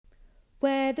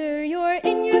Whether you're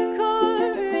in your car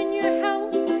or in your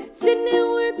house, sitting at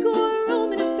work or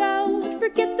roaming about,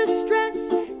 forget the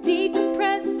stress,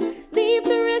 decompress, leave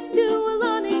the rest to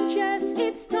Alana and Jess.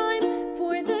 It's time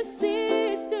for the sisterhood.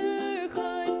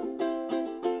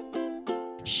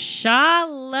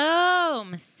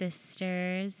 Shalom,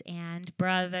 sisters and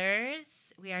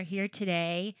brothers. We are here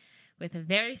today with a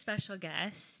very special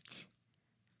guest,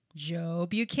 Joe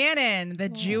Buchanan, the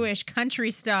Jewish country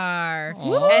star.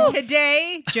 Woo. And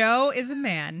today, Joe is a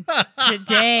man.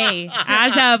 Today,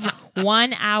 as of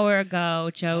 1 hour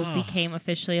ago, Joe became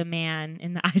officially a man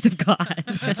in the eyes of God.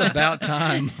 It's about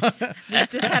time. We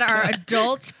just had our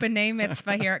adult Bar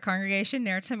Mitzvah here at Congregation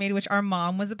Ner Tamid, which our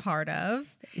mom was a part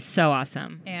of. So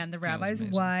awesome. And the rabbi's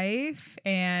wife,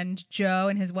 and Joe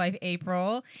and his wife,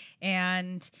 April,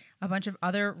 and a bunch of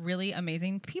other really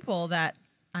amazing people that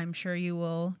I'm sure you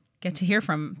will get to hear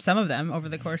from some of them over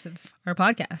the course of our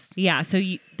podcast. Yeah, so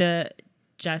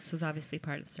Jess was obviously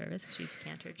part of the service. She's a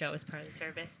cantor. Joe was part of the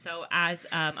service. So as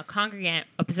a congregant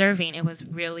observing, it was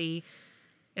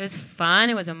fun.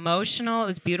 It was emotional. It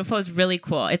was beautiful. It was really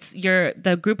cool. It's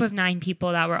the group of 9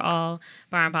 people that were all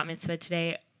bar and bat mitzvah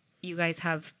today. You guys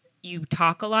you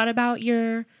talk a lot about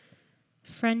your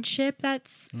friendship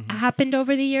that's happened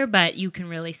over the year, but you can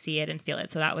really see it and feel it.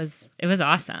 So it was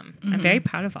awesome. I'm very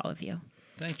proud of all of you.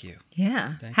 Thank you.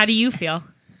 Yeah. How do you feel?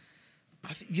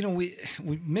 We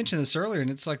mentioned this earlier, and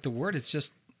it's like the word. It's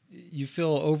just you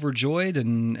feel overjoyed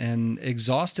and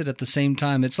exhausted at the same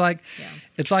time. It's like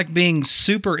being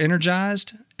super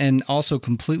energized and also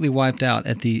completely wiped out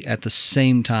at the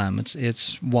same time.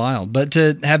 It's wild, but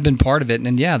to have been part of it,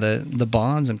 and the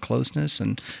bonds and closeness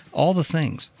and all the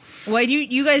things. Well,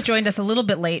 you guys joined us a little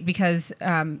bit late because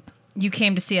you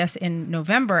came to see us in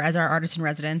November as our artist in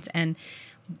residence, and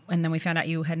then we found out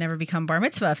you had never become bar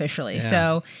mitzvah officially. Yeah.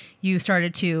 So you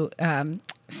started to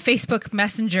Facebook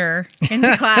Messenger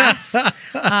into class.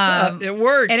 It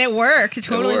worked. And it worked. It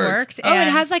totally worked. Oh, it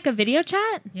has like a video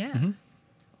chat? Yeah. Mm-hmm.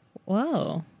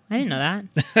 Whoa. I didn't know that.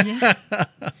 Yeah.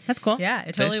 That's cool. Yeah,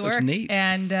 it totally Facebook's worked. Neat.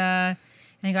 And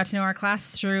you got to know our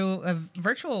class through a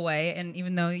virtual way, and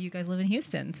even though you guys live in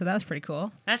Houston. So that was pretty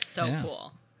cool. That's so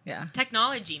cool. Yeah.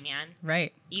 Technology, man.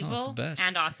 Right. Evil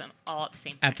and awesome all at the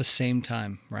same time. At the same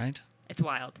time, right? It's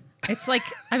wild. It's like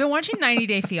I've been watching 90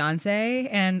 Day Fiancé,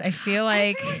 and I feel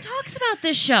like everyone talks about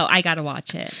this show. I gotta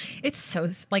watch it. It's so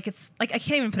I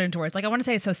can't even put it into words. Like I want to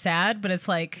say it's so sad, but it's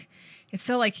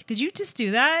so like, did you just do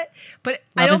that? But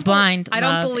Love is blind. I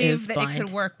don't Love believe is that blind. it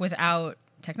could work without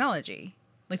technology.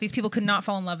 Like these people could not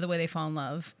fall in love the way they fall in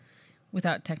love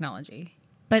without technology.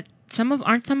 But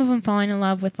aren't some of them falling in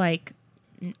love with like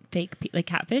fake like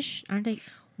catfish? Aren't they?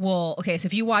 Well, okay, so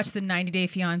if you watch the 90 Day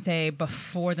Fiancé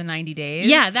before the 90 days.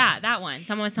 Yeah, that one.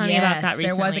 Someone was telling me about that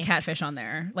recently. There was a catfish on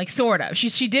there. Like, sort of.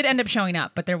 She did end up showing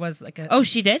up, but there was like a... Oh,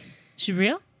 she did? She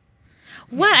real?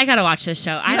 What? I gotta watch this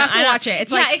show. You have to watch it.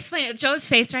 It's like... explain it. Joe's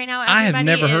face right now. I have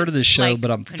never heard of this show, like,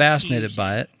 but I'm fascinated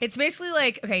by it. It's basically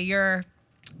like, okay, you're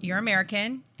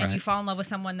American, and you fall in love with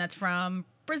someone that's from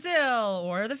Brazil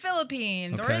or the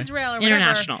Philippines or Israel or whatever.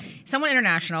 International. Someone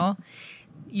international.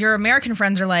 Your American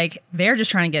friends are like, they're just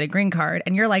trying to get a green card.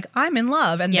 And you're like, I'm in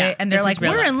love. And they're like,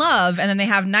 we're in love. And then they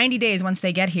have 90 days once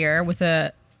they get here with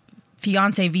a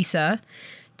fiancé visa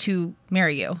to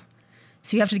marry you.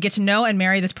 So you have to get to know and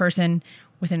marry this person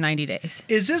within 90 days.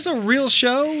 Is this a real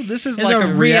show? This is It's like a a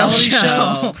real reality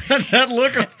show. That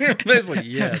look on your face, like,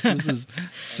 yes, this is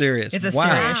serious. It's a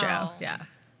serious show. Yeah.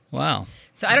 Wow.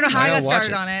 So I don't know how I got gotta watch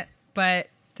started it. on it, but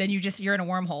then you're in a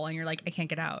wormhole and you're like, I can't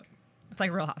get out. It's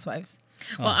like Real Housewives.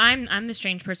 Well, I'm the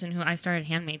strange person who I started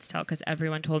Handmaid's Tale because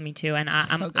everyone told me to, and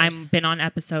I'm been on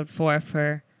episode 4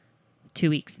 for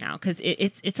 2 weeks now because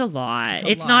it's a lot.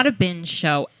 It's not a binge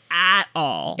show at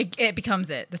all. It becomes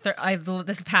it.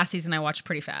 This past season I watched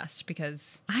pretty fast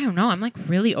because I don't know. I'm like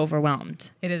really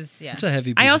overwhelmed. it is. Yeah, It's a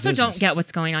heavy piece I also of don't business. get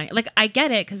what's going on. Like I get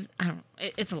it because I don't.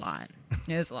 It's a lot.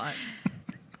 it is a lot.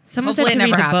 Someone said Hopefully to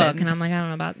it read the never book, happens. and I'm like, I don't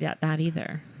know about that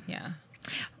either. Yeah.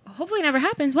 Hopefully, it never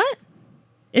happens. What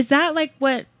is that like?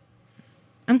 What?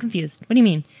 I'm confused. What do you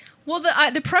mean? Well,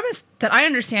 the premise that I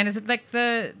understand is that like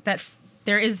that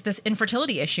there is this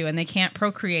infertility issue and they can't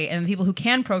procreate, and the people who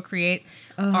can procreate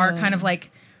are kind of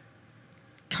like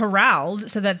corralled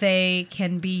so that they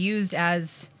can be used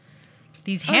as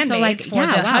these handmaids for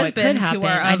the husbands who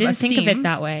are of I didn't think of esteem. it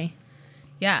that way.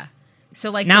 Yeah. So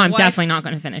like now I'm definitely not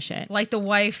going to finish it. Like the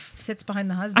wife sits behind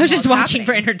the husband. I was just watching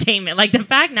for entertainment. Like the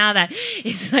fact now that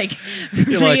it's like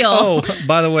You're real. like, oh,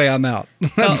 by the way, I'm out.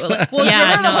 Well,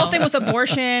 remember the whole thing with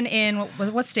abortion in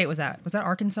what state was that? Was that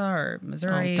Arkansas or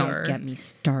Missouri? Don't get me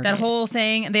started. That whole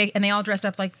thing, and they all dressed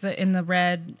up like in the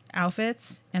red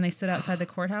outfits, and they stood outside the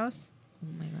courthouse. Oh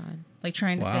my god! Like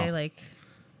trying to say like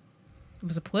it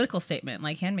was a political statement,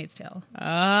 like Handmaid's Tale.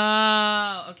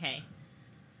 Oh, okay.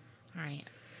 All right.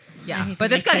 Yeah, but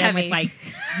this got heavy. With, like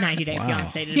 90 Day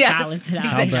Fiance to yes, balance it out.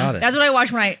 How about it? That's what I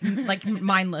watch when I like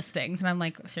mindless things, and I'm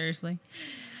like, seriously.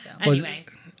 So. Anyway,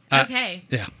 okay.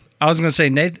 Yeah, I was going to say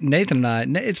Nathan and I.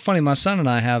 It's funny. My son and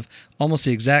I have almost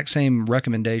the exact same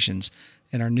recommendations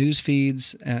in our news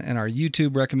feeds and our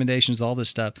YouTube recommendations, all this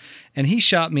stuff. And he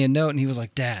shot me a note, and he was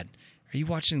like, "Dad, are you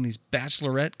watching these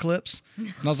Bachelorette clips?"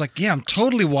 And I was like, "Yeah, I'm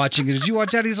totally watching it. Did you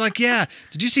watch that?" He's like, "Yeah."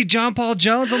 "Did you see John Paul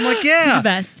Jones?" I'm like, "Yeah." He's the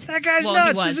best. That guy's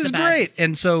nuts. This is great.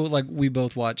 And so, like, we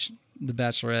both watch the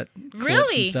Bachelorette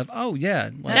clips and stuff. Oh, yeah.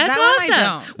 Like, That's that awesome. I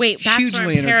don't. Wait, Bachelor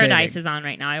Hugely in Paradise entertaining. is on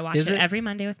right now. I watch Is it it? every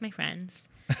Monday with my friends.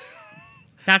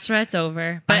 Bachelorette's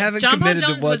over. But I haven't John Paul committed to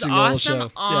Jones was watching the whole awesome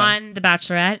show. on The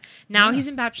Bachelorette. Now he's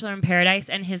in Bachelor in Paradise,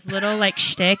 and his little like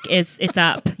shtick it's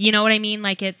up. You know what I mean?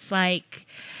 Like it's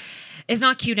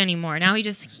not cute anymore. Now I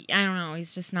don't know.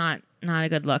 He's just not a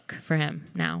good look for him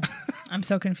now. I'm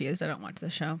so confused. I don't watch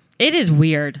this show. It is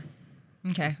weird.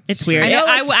 Okay, It's weird. I know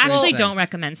I it's actually strange. don't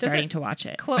recommend starting to watch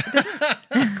it.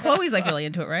 Chloe's like really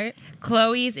into it, right?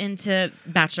 Chloe's into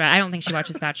Bachelorette. I don't think she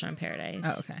watches Bachelor in Paradise.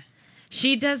 Oh, okay.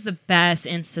 She does the best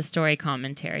Insta story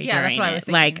commentary. Yeah, that's during what I was it.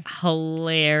 thinking. Like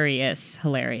hilarious.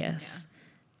 Yeah.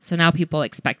 So now people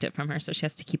expect it from her, so she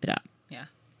has to keep it up. Yeah.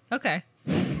 Okay.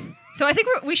 So I think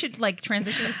we should like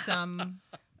transition to some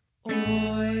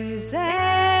Oys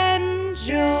and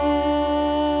Joys.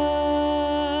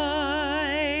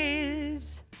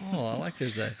 oh, I like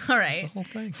there's that. All That's the right. whole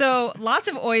thing. So lots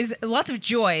of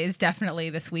joys definitely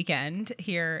this weekend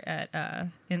here at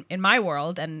in my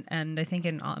world and I think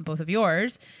in both of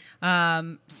yours.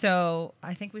 So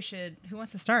I think we should. Who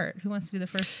wants to start? Who wants to do the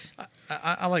first?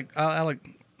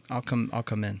 I'll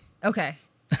come in. Okay.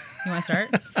 You want to start?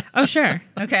 Oh, sure.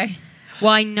 Okay.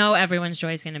 Well, I know everyone's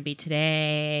joy is going to be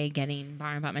today getting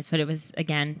bar and bat mitzvah. It was,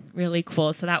 again, really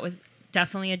cool. So that was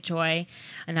definitely a joy.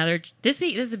 This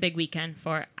is a big weekend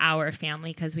for our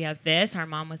family because we have this. Our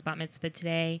mom was bat mitzvah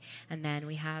today. And then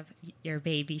we have your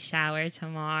baby shower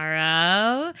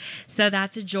tomorrow. So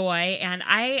that's a joy. And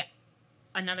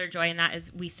another joy in that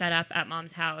is we set up at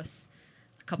mom's house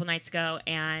a couple nights ago.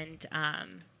 And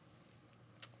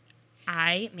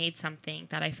I made something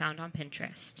that I found on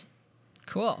Pinterest.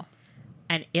 Cool.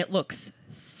 And it looks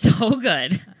so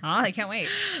good. Oh, I can't wait.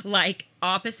 Like,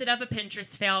 opposite of a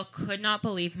Pinterest fail. Could not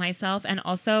believe myself. And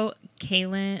also,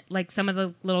 Kaylin, like some of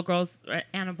the little girls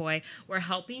and a boy were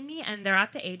helping me. And they're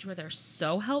at the age where they're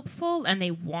so helpful. And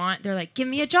they're like, give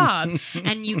me a job.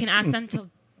 And you can ask them to,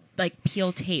 like,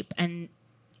 peel tape. And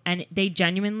they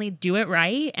genuinely do it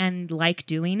right and like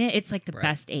doing it. It's, like, the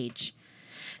best age.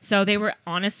 So they were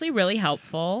honestly really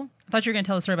helpful. I thought you were going to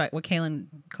tell the story about what Kaylin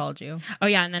called you. Oh,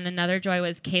 yeah. And then another joy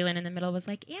was Kaylin in the middle was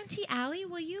like, Auntie Allie,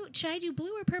 should I do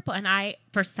blue or purple? And I,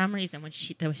 for some reason, when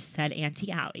she said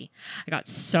Auntie Allie, I got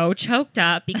so choked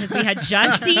up because we had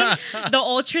just seen the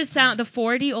ultrasound, the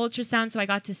 4D ultrasound. So I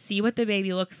got to see what the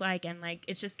baby looks like. And like,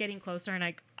 it's just getting closer.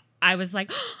 And I was like,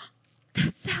 oh,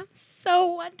 that sounds so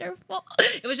wonderful.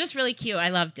 It was just really cute. I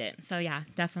loved it. So yeah,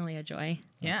 definitely a joy.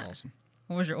 Yeah. That's awesome.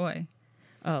 What was your oi?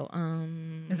 Oh,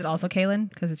 Is it also Kaylin?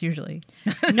 Because it's usually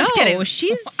no, Just kidding.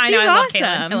 she's I know, I love awesome.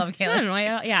 Kaylin. I love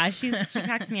Kaylin. Yeah, she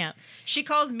cracks me up. She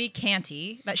calls me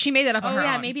Canty. That she made that up on her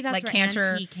own. Maybe that's like where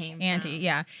Cantor, Auntie came Auntie, from.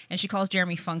 yeah. And she calls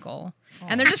Jeremy Funkle.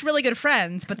 And they're just really good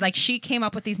friends. But like she came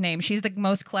up with these names. She's the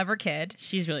most clever kid,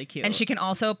 She's really cute. and she can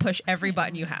also push every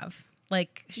button you have.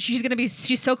 Like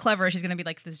she's so clever. She's gonna be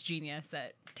like this genius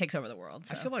that takes over the world.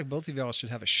 So. I feel like both of y'all should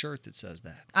have a shirt that says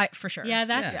that. For sure. Yeah,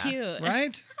 that's Yeah. cute.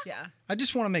 Right? Yeah. I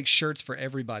just want to make shirts for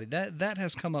everybody. That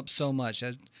has come up so much.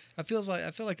 I feel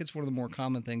like it's one of the more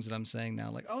common things that I'm saying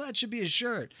now. Like, oh, that should be a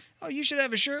shirt. Oh, you should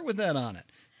have a shirt with that on it.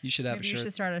 You should have Maybe a shirt. you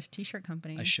should start a t-shirt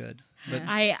company. I should. But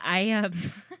I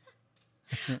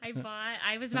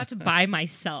was about to buy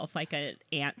myself like an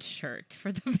ant shirt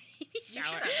for the baby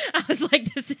shower. I was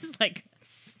like, this is like,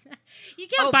 you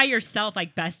can't buy yourself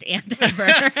like best aunt ever.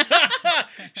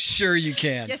 sure you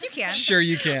can. Yes, you can. Sure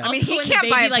you can. I mean, Also, he when can't the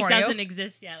buy baby it for doesn't you.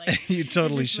 exist yet. Like, you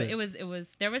totally should. should. It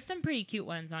was. There was some pretty cute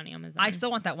ones on Amazon. I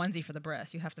still want that onesie for the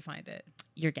breast. You have to find it.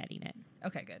 You're getting it.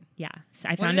 Okay, good. Yeah. So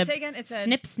I What found did a it say again? It said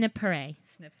snip, snip, hooray.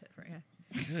 snip it for you.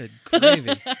 Good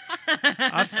gravy.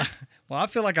 I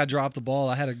feel like I dropped the ball.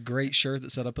 I had a great shirt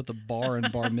that said I put the bar in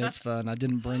bar mitzvah, and I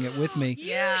didn't bring it with me.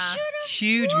 Yeah.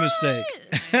 Huge mistake.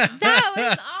 That was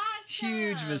awesome.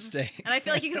 Huge mistake. And I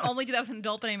feel like you can only do that with an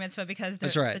adult bar mitzvah because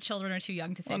That's right. the children are too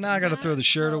young to say. Well, now I got to throw the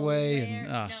shirt away,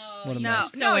 and what a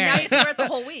mess. No, now you have to wear it the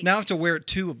whole week. Now I have to wear it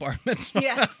to a bar mitzvah.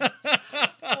 Yes.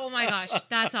 Oh my gosh,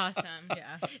 that's awesome.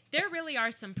 Yeah. There really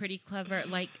are some pretty clever,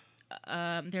 like,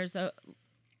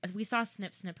 we saw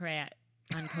Snip Snipperay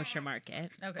on Kosher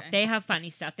Market. Okay. They have funny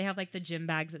stuff. They have like the gym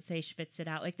bags that say Schwitz it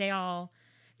out. Like there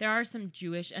are some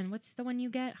Jewish, and what's the one you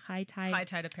get? High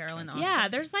Tide Apparel in Austin. Yeah,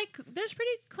 there's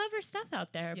pretty clever stuff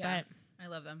out there. Yeah, but I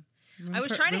love them. I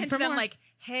was trying to hint to them like,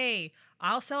 hey,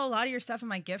 I'll sell a lot of your stuff in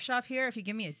my gift shop here if you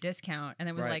give me a discount. And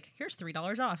it was like, here's $3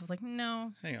 off. I was like,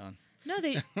 no. Hang on. No,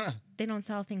 they don't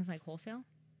sell things like wholesale.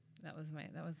 That was the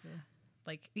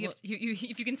like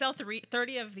if you can sell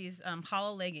 30 of these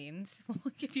hollow leggings,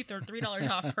 we'll give you $3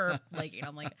 off per legging.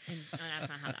 I'm like, that's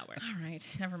not how that works. All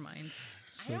right, never mind.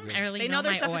 So I don't good. really They know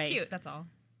their stuff oi. is cute. That's all.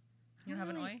 You don't have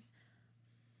an oi?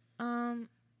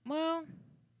 Well,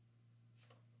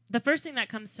 the first thing that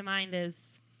comes to mind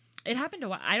is it happened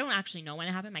I don't actually know when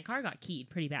it happened. My car got keyed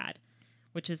pretty bad,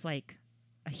 which is like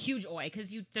a huge oi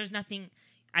because there's nothing.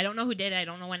 I don't know who did it. I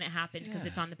don't know when it happened because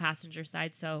it's on the passenger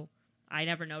side. So I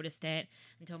never noticed it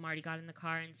until Marty got in the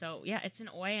car. And so, yeah, it's an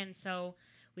oi. And so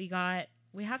we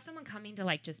have someone coming to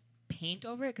like just paint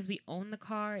over it because we own the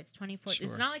car. It's 24. Sure.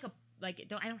 It's not like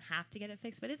I don't have to get it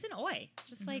fixed, but it's an oi. It's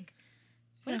just like,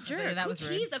 what a jerk. That was Who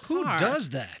rude. keys a Who car? does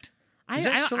that? Is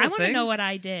that I still a want to thing? know what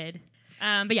I did.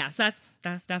 But yeah, so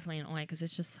that's definitely an oi because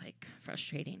it's just like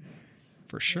frustrating.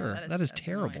 For sure. that is that is annoying.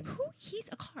 terrible. Who keys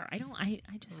a car? I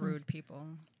just Rude people.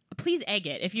 Please egg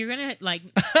it. If you're gonna like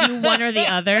do one or the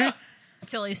other.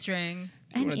 Silly string,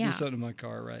 I want And to yeah, do something to my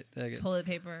car, right? toilet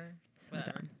paper. so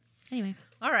Whatever. dumb. Anyway,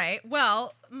 All right.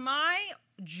 Well, my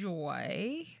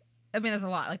joy. I mean, there's a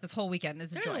lot. Like this whole weekend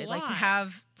is a There's joy. a Like to lot.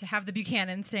 have the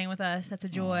Buchanan staying with us. That's a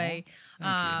joy.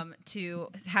 Thank To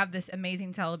have this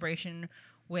amazing celebration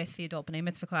with the Adult Bar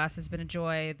Mitzvah class has been a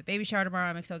joy. The baby shower tomorrow,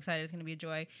 I'm so excited. It's going to be a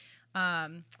joy.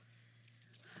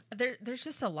 There's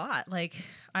just a lot. Like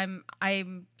I'm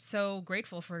so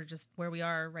grateful for just where we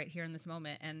are right here in this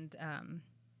moment, and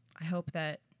I hope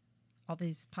that all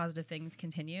these positive things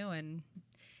continue. And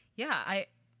yeah,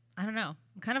 I don't know.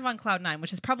 I'm kind of on cloud 9,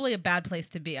 which is probably a bad place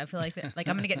to be. I feel like I'm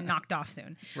going to get knocked off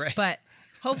soon. Right. But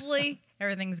hopefully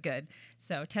everything's good.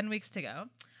 So 10 weeks to go.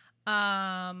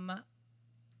 My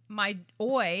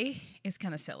oi is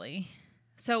kind of silly.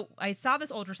 So I saw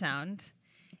this ultrasound,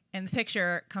 and the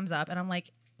picture comes up, and I'm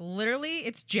like, literally,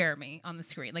 it's Jeremy on the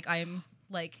screen. Like I'm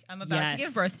about to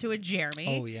give birth to a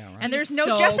Jeremy. Oh, yeah, right. And there's He's no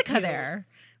so Jessica cute. there.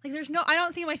 Like I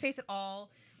don't see my face at all.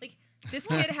 Like this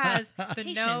kid has the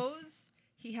Patience. nose,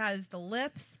 he has the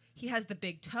lips, he has the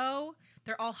big toe.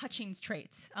 They're all Hutchings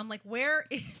traits. I'm like, where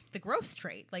is the gross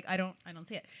trait? Like I don't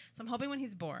see it. So I'm hoping when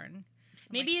he's born,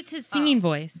 maybe it's his singing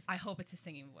voice. I hope it's his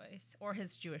singing voice or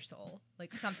his Jewish soul,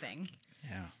 like something.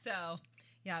 Yeah. So,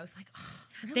 yeah, I was like, oh,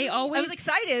 really? They always. I was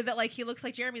excited that like he looks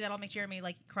like Jeremy. That'll make Jeremy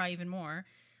like cry even more.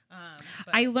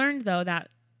 But I learned though that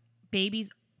babies,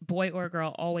 boy or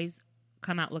girl, always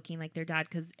come out looking like their dad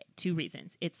because 2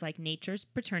 reasons. It's like nature's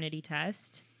paternity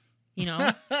test, you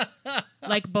know,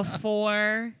 like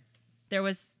before there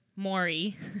was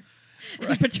Maury.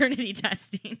 Paternity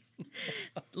testing,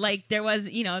 like there was,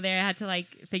 they had to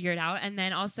like figure it out, and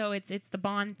then also it's the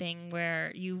bond thing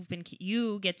where you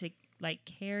get to like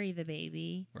carry the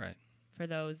baby Right. for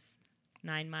those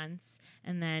 9 months,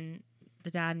 and then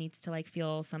the dad needs to like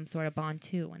feel some sort of bond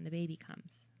too when the baby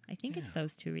comes. I think it's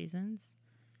those 2 reasons.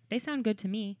 They sound good to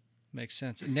me. Makes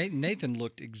sense. And Nathan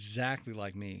looked exactly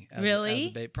like me as Really? a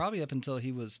baby, probably up until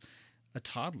he was a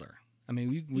toddler. I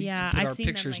mean, we Yeah, could put I've our seen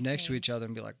them, pictures like, next to change. each other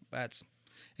and be like,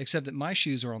 except that my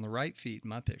shoes are on the right feet in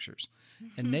my pictures,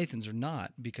 and Nathan's are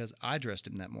not because I dressed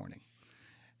him that morning.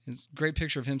 It's a great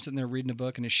picture of him sitting there reading a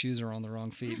book and his shoes are on the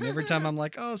wrong feet. And every time I'm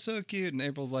like, oh, so cute. And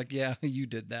April's like, yeah, you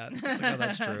did that. It's like, oh,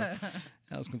 that's true.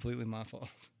 That was completely my fault.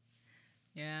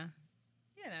 yeah,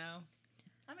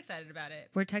 I'm excited about it.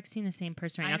 We're texting the same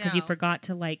person right I now because you know. forgot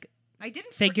to like I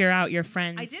didn't figure out your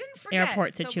friend's I didn't forget.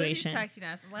 airport So situation. Lizzie's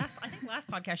texting us. I think last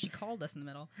podcast she called us in the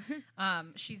middle.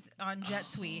 She's on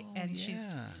Jet Suite and she's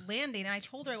yeah. landing. And I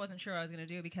told her I wasn't sure what I was going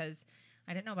to do because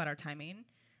I didn't know about our timing.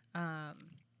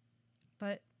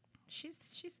 But she can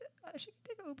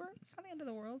take an Uber. It's not the end of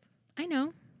the world. I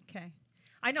know. Okay.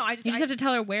 I know. You just have to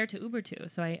tell her where to Uber to.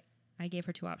 So I gave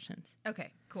her 2 options. Okay,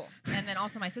 cool. And then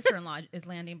also my sister-in-law is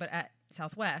landing, but at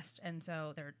Southwest, and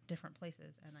so they're different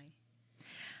places. And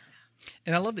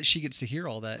And I love that she gets to hear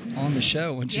all that on the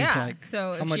show when she's like,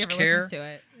 so how much care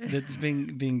that's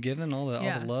being given, all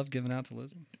the love given out to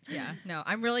Lizzie. Yeah, no,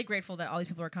 I'm really grateful that all these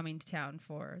people are coming to town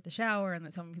for the shower and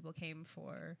that so many people came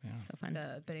for so fun.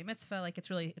 the B'nai Mitzvah. Like, it's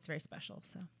very special.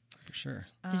 So for sure.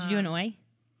 Did you do an oi?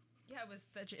 Yeah, it was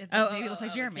the baby looked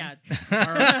like Jeremy.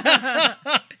 Yeah.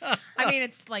 I mean,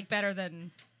 it's like better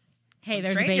than Hey,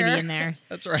 there's stranger. a baby in there.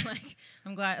 That's right. Like,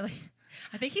 I'm glad. Like,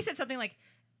 I think he said something like,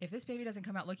 if this baby doesn't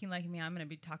come out looking like me, I'm going to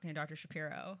be talking to Dr.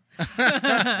 Shapiro.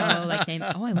 I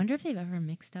wonder if they've ever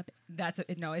mixed up.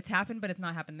 No, it's happened, but it's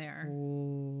not happened there.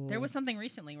 Ooh. There was something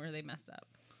recently where they messed up.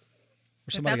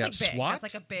 Where somebody got swapped?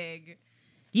 That's like a big.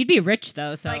 You'd be rich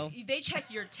though, so like they check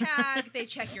your tag, they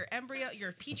check your embryo,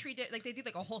 your petri dish. Like they do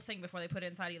like a whole thing before they put it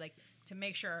inside you, like to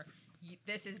make sure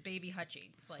this is baby Hutchie.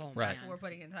 It's like that's what we're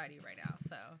putting inside you right now.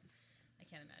 So I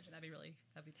can't imagine.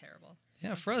 That'd be terrible.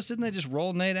 Yeah, for us, didn't they just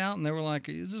roll Nate out and they were like,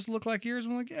 "Does this look like yours?"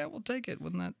 And we're like, "Yeah, we'll take it."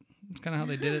 Wasn't that? It's kind of how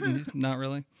they did it. And not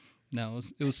really. No,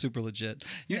 it was super legit.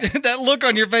 That look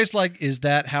on your face, like, is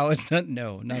that how it's done?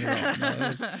 No, not at all.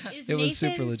 No, it was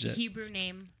super legit. Hebrew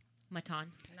name Matan.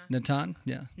 Natan,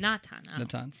 yeah. Natan. Oh.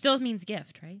 Natan. Still means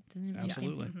gift, right?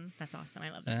 Absolutely. Mm-hmm. That's awesome.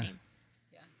 I love that name.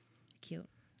 Yeah. Cute.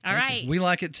 All right. We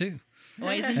like it too.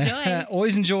 Always enjoys.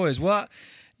 Always enjoys. Well,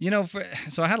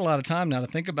 so I had a lot of time now to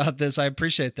think about this. I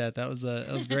appreciate that. That was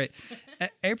great.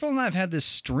 April and I have had this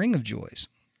string of joys.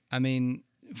 I mean,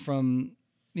 from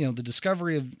the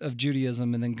discovery of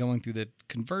Judaism and then going through the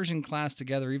conversion class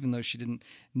together, even though she didn't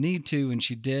need to, and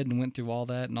she did, and went through all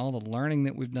that and all the learning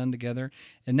that we've done together.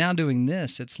 And now doing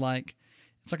this, it's like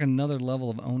another level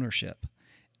of ownership.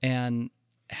 And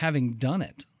having done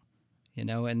it,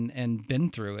 and been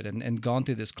through it and gone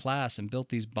through this class and built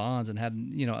these bonds and had,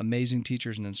 amazing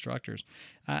teachers and instructors.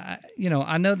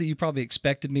 I know that you probably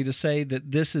expected me to say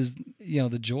that this is,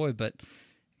 the joy, but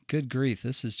good grief,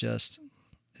 this is just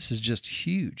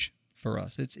huge for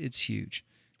us. It's huge.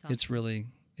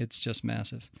 Awesome. It's just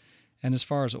massive. And as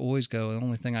far as always go, the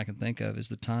only thing I can think of is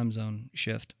the time zone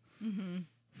shift. Mm-hmm.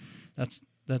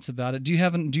 That's about it. Do you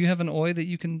have an oi that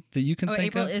you can think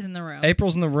April of? is in the room.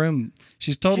 April's in the room.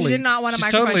 She did not want a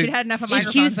microphone. She'd had enough of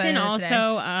microphones. Houston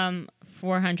also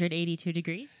 482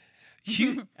 degrees.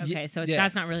 Okay, so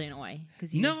that's not really an oi.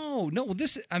 No. Well,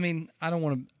 I don't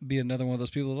want to be another one of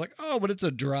those people who's like, oh, but it's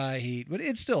a dry heat, but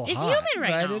it's still hot. It's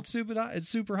humid right now. It's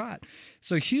super hot.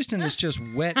 So Houston is just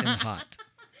wet and hot.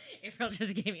 April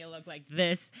just gave me a look like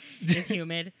this is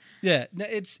humid. Yeah, no,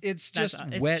 it's just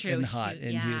wet and hot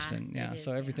in yeah, Houston. Yeah,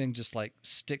 so everything just like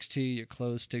sticks to you. Your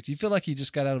clothes stick to you. You feel like you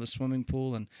just got out of a swimming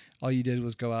pool and all you did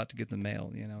was go out to get the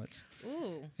mail.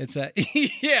 It's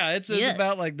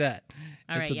about like that.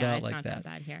 All right, it's not that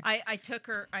bad here. I took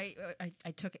her. I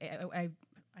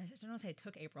don't know if I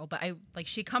took April, but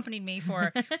she accompanied me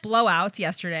for blowouts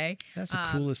yesterday. That's the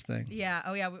coolest thing. Yeah.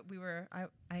 Oh yeah. We were.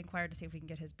 I inquired to see if we can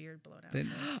get his beard blown out,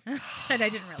 and I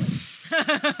didn't really.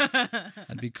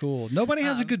 That'd be cool. Nobody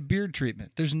has a good beard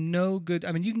treatment. There's no good.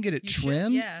 I mean, you can get it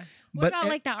trimmed. Yeah. What about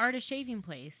like that artist shaving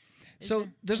place?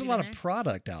 There's a lot of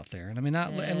product out there, and I mean,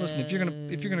 and listen, if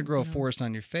you're gonna grow a forest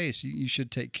on your face, you should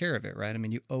take care of it, right? I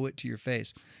mean, you owe it to your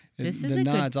face. This is a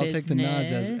nods. good I'll take the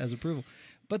nods business. as approval.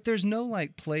 But there's no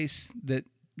place that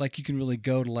you can really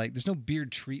go to there's no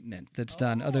beard treatment that's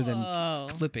done other than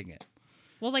clipping it.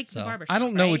 Well, the barbershop. I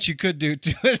don't know right? what you could do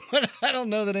to it, but I don't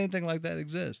know that anything like that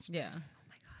exists. Yeah. Oh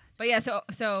my god. But yeah,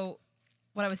 so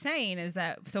what I was saying is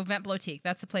that Vent Blotique,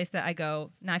 that's the place that I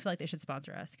go. Now I feel like they should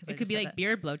sponsor us because it could be like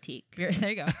Beard Blotique. There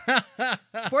you go.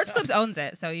 Sports Clips owns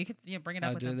it, so you could bring it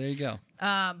up with them. There you go.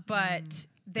 But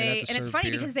it's funny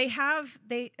because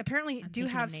they apparently do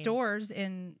have stores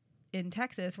in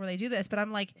Texas where they do this, but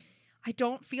I'm like, I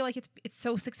don't feel like it's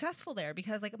so successful there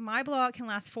because my blowout can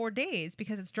last 4 days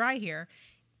because it's dry here.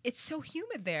 It's so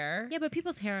humid there. Yeah, but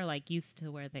people's hair are used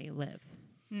to where they live.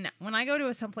 No, when I go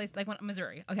to someplace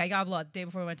Missouri, okay, I got a blowout the day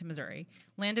before we went to Missouri,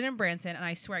 landed in Branson, and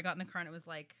I swear I got in the car and it was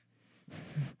like,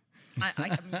 I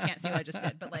mean, you can't see what I just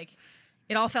did, but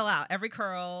it all fell out. Every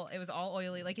curl, it was all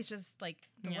oily. It's just the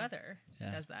weather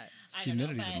does that.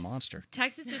 Humidity's a monster.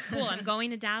 Texas is cool. I'm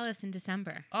going to Dallas in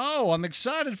December. Oh, I'm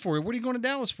excited for you. What are you going to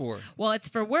Dallas for? Well, it's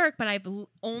for work, but I've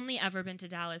only ever been to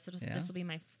Dallas. This will be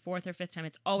my 4th or 5th time.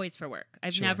 It's always for work.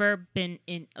 I've never been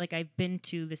in I've been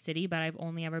to the city, but I've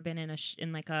only ever been in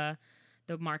the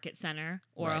the market center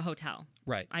or a hotel.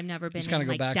 Right. I've never been Just kind of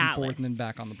go back Dallas. and forth and then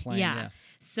back on the plane. Yeah.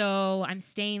 So I'm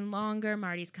staying longer.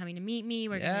 Marty's coming to meet me.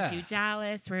 We're going to do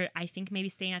Dallas. We're, I think, maybe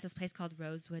staying at this place called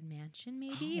Rosewood Mansion,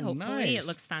 maybe. Oh, Hopefully. nice. It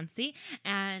looks fancy.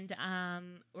 And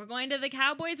we're going to the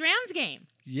Cowboys-Rams game.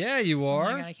 Yeah, you are.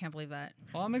 Oh my God, I can't believe that.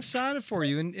 Well, I'm excited for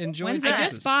you. Enjoy I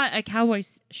Texas. just bought a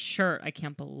Cowboys shirt. I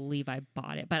can't believe I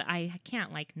bought it. But I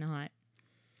can't, not.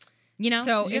 You know?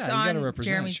 So Yeah, it's you gotta on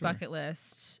represent, Jeremy's sure. bucket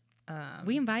list.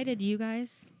 We invited you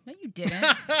guys. No, you didn't.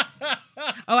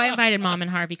 Oh, I invited Mom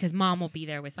and Harvey because Mom will be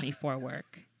there with me for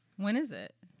work. When is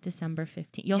it? December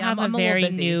 15th. You'll Yeah, have I'm a a little very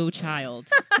busy. new child.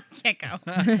 Can't go.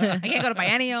 I can't go to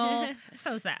biennial.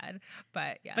 So sad.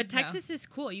 But yeah. But Texas is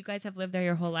cool. You guys have lived there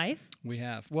your whole life? We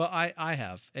have. Well, I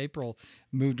have. April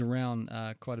moved around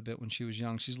quite a bit when she was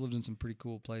young. She's lived in some pretty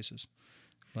cool places.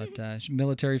 But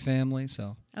military family,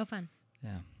 so Oh, fun.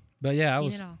 yeah. But yeah,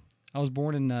 Seen it all. I was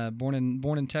born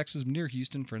in Texas near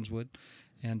Houston, Friendswood,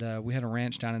 and we had a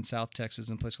ranch down in South Texas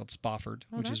in a place called Spofford,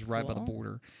 which is that's right by the cool.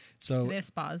 border. Do So they have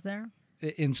spas there?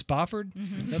 in Spofford,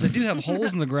 no, they do have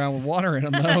holes in the ground with water in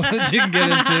them though that you can get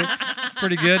into.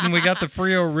 Pretty good, and we got the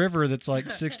Frio River that's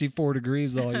like 64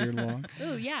 degrees all year long.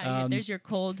 Oh, yeah. There's your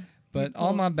cold. But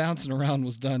all my bouncing around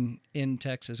was done in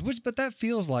Texas, but that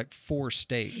feels like 4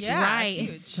 states. Yeah, right. it's huge.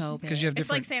 It's so big. Because you have It's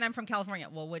different. like saying I'm from California.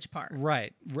 Well, which part?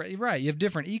 Right. You have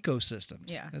different ecosystems.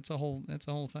 Yeah. That's a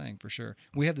whole thing for sure.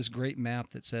 We have this great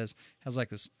map that has like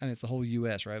this. I mean, it's the whole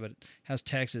U.S. right, but it has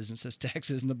Texas and it says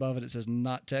Texas, and above it says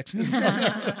not Texas.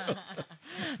 That's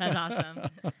awesome.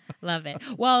 Love it.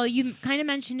 Well, you kind of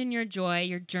mentioned in your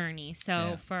journey. So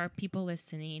Yeah. for our people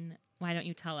listening, why don't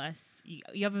you tell us?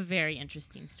 You have a very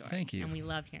interesting story. Thank you. And we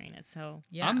love hearing it. So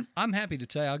Yeah. I'm happy to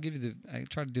tell you. I'll give you I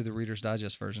try to do the Reader's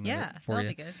Digest version Yeah, of it for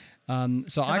that'll you. be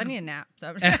good. So 'Cause I need a nap. So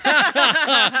I'm just,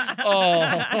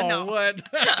 oh, what?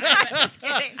 just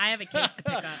kidding. I have a cake to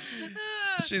pick up.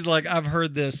 She's like, I've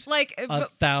heard this Like,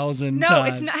 1,000 no,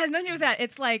 times. it's not, has nothing to do with that.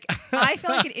 It's like I feel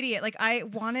like an idiot. Like I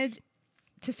wanted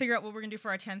to figure out what we're gonna do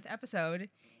for our 10th episode,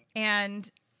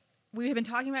 and we have been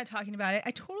talking about it.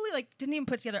 I totally didn't even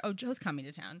put together. Oh, Joe's coming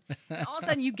to town. And all of a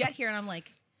sudden, you get here, and I'm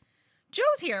like,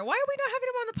 Joe's here. Why are we not having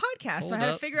him on the podcast? So I Hold had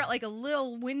up. to figure out a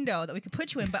little window that we could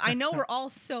put you in. But I know we're all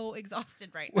so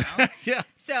exhausted right now. Yeah.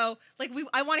 So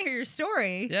I want to hear your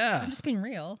story. Yeah. I'm just being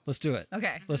real. Let's do it.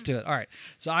 Okay. Let's do it. All right.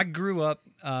 So I grew up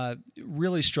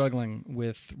really struggling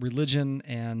with religion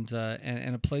and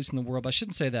a place in the world. But I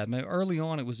shouldn't say that. Early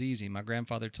on, it was easy. My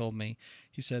grandfather told me,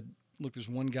 he said, look, there's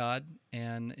one God,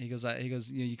 and he goes,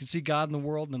 you can see God in the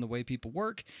world and in the way people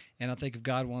work. And I think if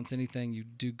God wants anything, you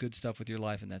do good stuff with your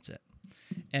life, and that's it.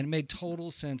 And it made total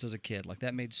sense as a kid.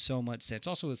 That made so much sense.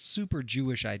 Also, a super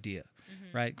Jewish idea,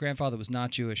 right? Grandfather was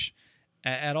not Jewish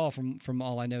at all, from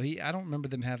all I know. I don't remember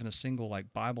them having a single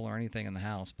Bible or anything in the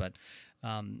house, but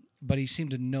he seemed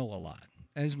to know a lot.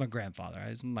 And he's my grandfather.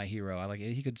 He's my hero.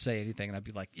 He could say anything, and I'd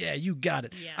be like, "Yeah, you got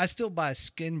it." Yeah. I still buy a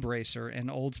Skin Bracer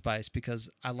and Old Spice because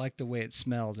I like the way it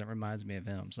smells. It reminds me of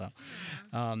him. So,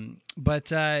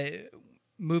 but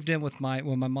moved in when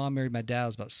my mom married my dad. I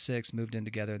was about 6. Moved in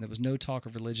together, and there was no talk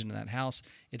of religion in that house.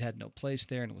 It had no place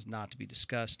there, and it was not to be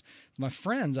discussed. My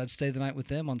friends, I'd stay the night with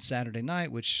them on Saturday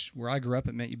night, which where I grew up,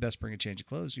 it meant you best bring a change of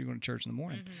clothes. You're going to church in the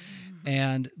morning,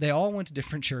 and they all went to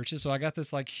different churches. So I got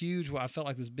this huge. I felt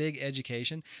like this big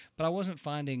education, but I wasn't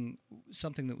finding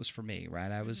something that was for me.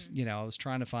 Right? I was, I was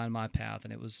trying to find my path,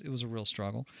 and it was a real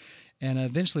struggle, and I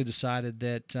eventually decided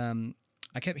that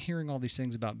I kept hearing all these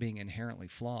things about being inherently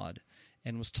flawed.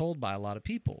 And was told by a lot of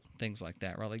people things like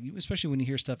that, right? Especially when you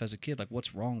hear stuff as a kid,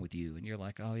 what's wrong with you? And you're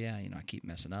like, oh yeah, I keep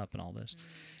messing up and all this.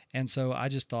 And so I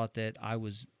just thought that I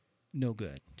was no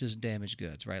good, just damaged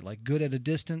goods, right? Good at a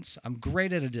distance. I'm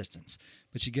great at a distance,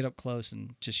 but you get up close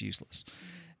and just useless.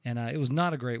 And it was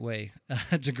not a great way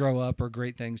to grow up or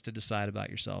great things to decide about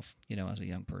yourself, as a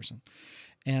young person.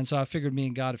 And so I figured me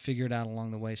and God would figure it out along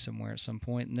the way somewhere at some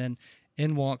point. And then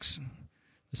in walks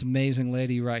this amazing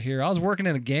lady right here. I was working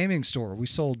in a gaming store. We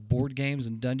sold board games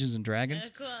and Dungeons and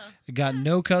Dragons. Cool. It got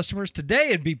no customers. Today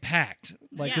it'd be packed,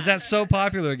 because that's so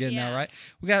popular again now, right?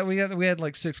 We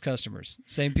had 6 customers.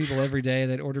 Same people every day.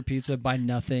 They'd order pizza, buy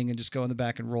nothing, and just go in the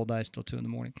back and roll dice till 2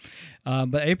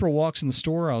 a.m. But April walks in the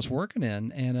store I was working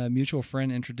in, and a mutual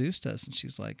friend introduced us, and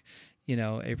she's like,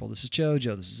 April, this is Joe.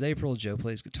 Joe, this is April. Joe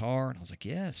plays guitar, and I was like,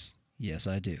 yes. Yes,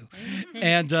 I do.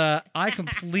 And I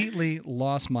completely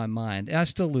lost my mind. And I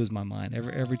still lose my mind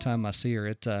every time I see her.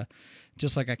 It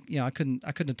just like I couldn't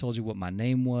have told you what my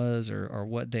name was or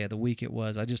what day of the week it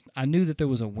was. I knew that there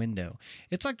was a window.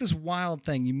 It's like this wild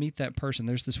thing. You meet that person,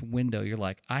 there's this window. You're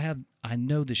like, I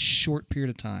know this short period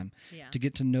of time to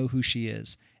get to know who she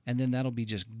is, and then that'll be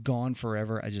just gone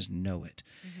forever. I just know it.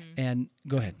 Mm-hmm. And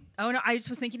go ahead. Oh no, I just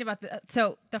was thinking about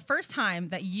the first time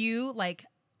that you like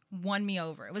won me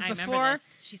over. It was before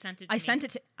she sent it to me. sent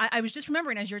it to I was just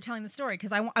remembering as you were telling the story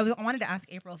because I wanted to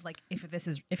ask April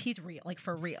if he's real, like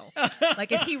for real.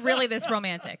 Like is he really this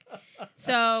romantic?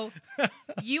 So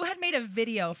you had made a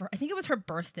video for I think it was her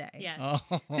birthday. Yes.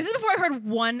 Oh. This is before I heard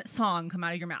one song come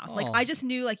out of your mouth. Like I just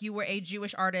knew like you were a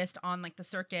Jewish artist on like the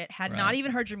circuit, had not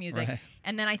even heard your music. Right.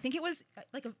 And then I think it was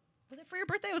like was it for your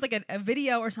birthday? It was like a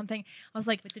video or something. I was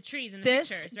like, with the trees and the this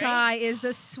pictures, right? guy is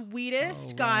the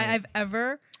sweetest guy I've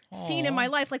ever seen in my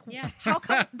life. Like, how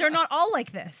come they're not all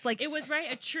like this? Like, it was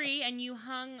a tree, and you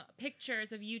hung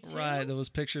pictures of you two. Right, there was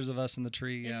pictures of us in the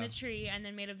tree. In the tree, and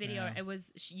then made a video. Yeah. It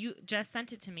was you just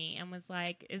sent it to me and was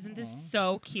like, "Isn't this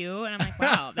so cute?" And I'm like,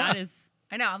 "Wow, that is."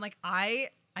 I know. I'm like, I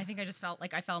think I just felt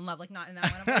like I fell in love. Like not in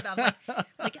that one. I was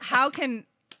like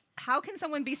how can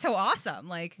someone be so awesome?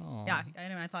 Like, yeah,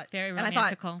 I thought very romantical.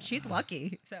 And I thought she's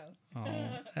lucky. So,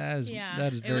 that is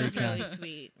very kind. Really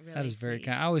sweet. Really that is very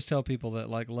kind. I always tell people that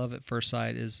like love at first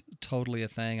sight is totally a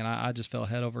thing, and I just fell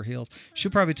head over heels.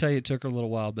 She'll probably tell you it took her a little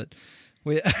while, but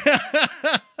we.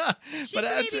 She's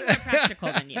maybe more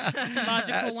practical than you.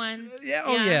 Logical one.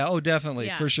 Yeah. Oh, definitely.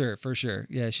 Yeah. For sure.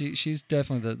 Yeah. She's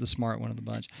definitely the smart one of the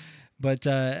bunch. But,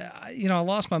 I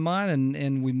lost my mind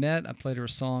and we met. I played her a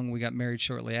song. We got married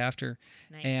shortly after.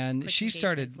 Nice. And Quick she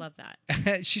started. Love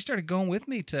that. She started going with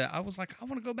me I was like, I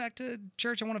want to go back to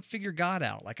church. I want to figure God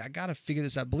out. Like, I got to figure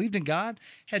this out. Believed in God,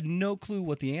 had no clue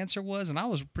what the answer was. And I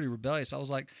was pretty rebellious. I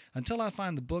was like, until I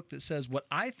find the book that says what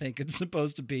I think it's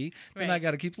supposed to be, then I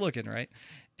got to keep looking, right?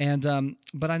 And,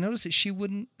 but I noticed that she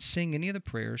wouldn't sing any of the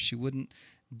prayers. She wouldn't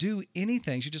do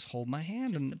anything. She just hold my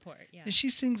hand and support. Yeah. And she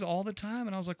sings all the time.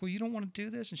 And I was like, well, you don't want to do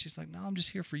this? And she's like, no, I'm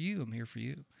just here for you. I'm here for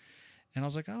you. And I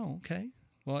was like, oh, okay.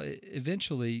 Well,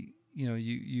 eventually,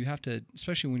 you have to,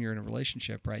 especially when you're in a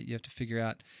relationship, right? You have to figure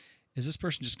out, is this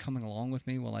person just coming along with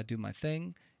me while I do my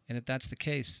thing? And if that's the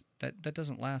case, that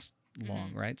doesn't last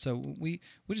long, right? So we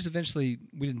just eventually,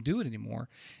 we didn't do it anymore.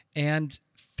 And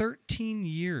 13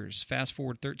 years, fast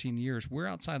forward 13 years, we're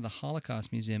outside the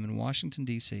Holocaust Museum in Washington,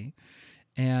 D.C.,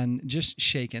 and just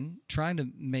shaken, trying to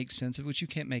make sense of which you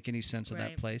can't make any sense of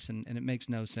that place, and it makes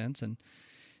no sense. And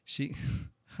she,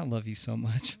 I love you so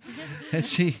much. And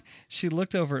she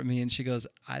looked over at me and she goes,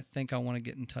 I think I want to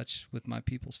get in touch with my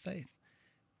people's faith.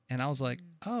 And I was like,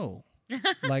 oh,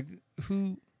 like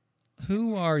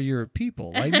who are your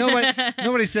people? Like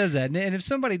nobody says that. And if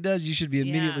somebody does, you should be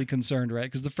immediately concerned, right?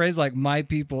 Because the phrase like my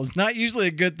people is not usually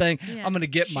a good thing. Yeah. I'm going to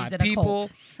get my people.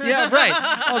 Yeah, right.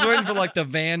 I was waiting for like the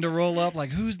van to roll up.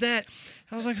 Like, who's that?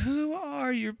 I was like, who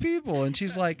are your people? And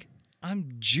she's like,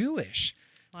 I'm Jewish.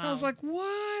 Wow. I was like,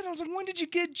 what? I was like, when did you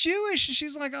get Jewish? And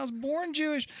she's like, I was born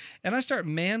Jewish. And I start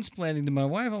mansplaining to my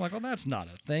wife. I'm like, well, that's not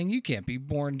a thing. You can't be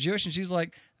born Jewish. And she's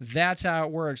like, that's how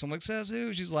it works. I'm like, says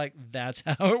who? She's like, that's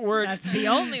how it works. That's the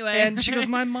only way. And she goes,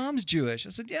 my mom's Jewish. I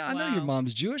said, yeah, I know your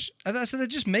mom's Jewish. I said, that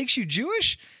just makes you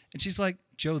Jewish? And she's like,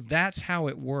 Joe, that's how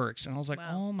it works. And I was like,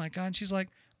 oh my God. And she's like,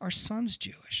 our son's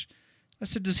Jewish. I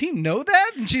said, does he know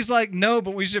that? And she's like, no,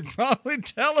 but we should probably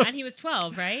tell him. And he was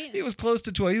 12, right? He was close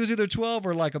to 12. He was either 12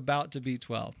 or like about to be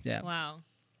 12. Yeah. Wow.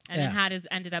 And then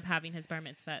ended up having his bar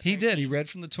mitzvah at 13. He did. He read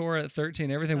from the Torah at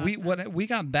 13, everything. Awesome. We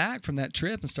got back from that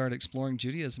trip and started exploring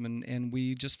Judaism, and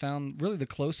we just found really the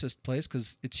closest place,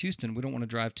 because it's Houston. We don't want to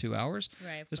drive 2 hours.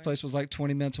 Right, this place was like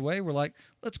 20 minutes away. We're like,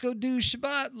 let's go do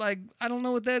Shabbat. Like, I don't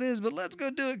know what that is, but let's go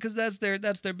do it because that's their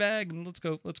bag, and let's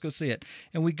go see it.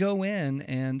 And we go in,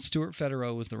 and Stuart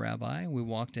Federow was the rabbi. We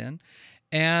walked in.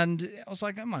 And I was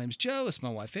like, my name's Joe. It's my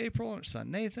wife April and her son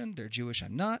Nathan. They're Jewish.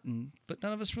 I'm not. But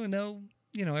none of us really know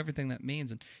everything that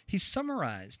means. And he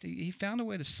summarized. He found a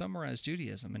way to summarize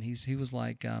Judaism. And he was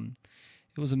like,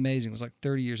 it was amazing. It was like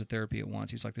 30 years of therapy at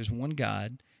once. He's like, there's one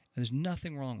God, and there's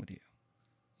nothing wrong with you.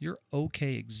 You're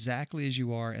okay exactly as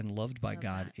you are and loved by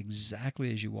God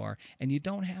exactly as you are. And you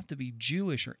don't have to be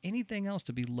Jewish or anything else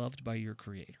to be loved by your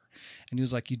Creator. And he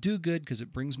was like, you do good because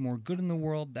it brings more good in the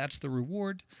world. That's the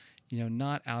reward.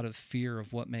 Not out of fear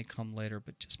of what may come later,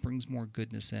 but just brings more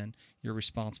goodness in. You're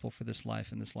responsible for this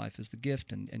life, and this life is the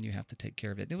gift, and you have to take care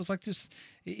of it. And it was like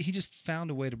he just found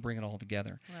a way to bring it all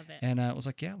together. Love it. And I was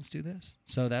like, yeah, let's do this.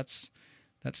 So that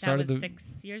started. That was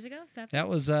 6 years ago? 7? That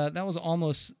was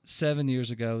almost 7 years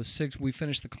ago. 6. We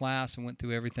finished the class and went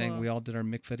through everything. Cool. We all did our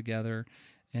mikveh together,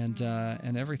 and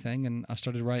everything. And I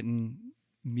started writing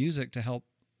music to help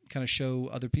kind of show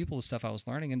other people the stuff I was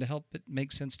learning and to help it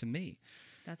make sense to me.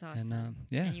 That's awesome.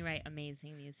 And, And you write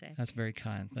amazing music. That's very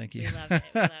kind. Thank you. We love it.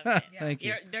 We love it. Thank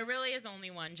you. There really is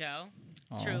only one Joe.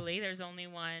 Aww. Truly, there's only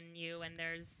one you, and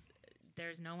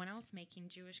there's no one else making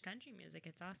Jewish country music.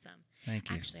 It's awesome. Thank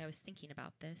you. Actually, I was thinking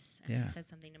about this, and I said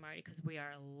something to Marty because we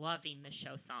are loving the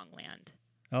show Songland.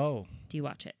 Oh. Do you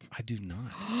watch it? I do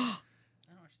not. I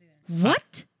don't watch it either.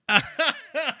 What?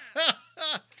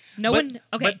 One.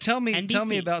 Okay. But tell me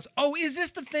NBC. about. Oh, is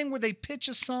this the thing where they pitch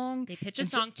a song? They pitch a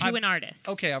song to an artist.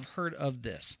 Okay, I've heard of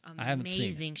this. I haven't seen it.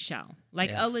 Amazing show.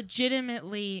 Like a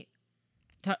legitimately.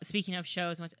 Speaking of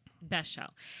shows, best show.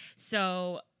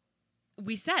 So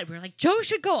we were like, Joe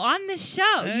should go on this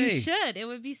show. Hey. You should. It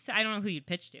would be. I don't know who you'd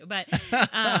pitch to, but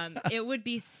it would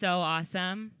be so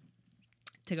awesome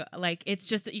to go. Like, it's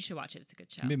just you should watch it. It's a good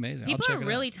show. It'd be amazing. People I'll are check it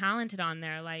really out. talented on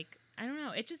there. Like, I don't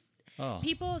know. It just.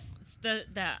 People,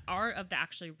 the art of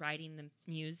actually writing the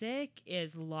music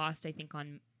is lost, I think,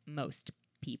 on most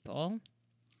people.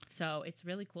 So it's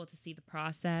really cool to see the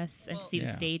process and to see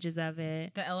the stages of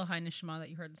it. The Elohai Nishma that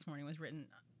you heard this morning was written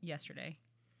yesterday.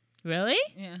 Really?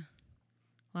 Yeah.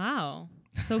 Wow.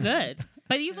 So good.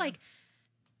 But you've like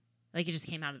it just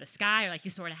came out of the sky, or like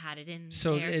you sort of had it in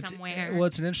there somewhere. Well,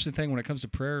 it's an interesting thing when it comes to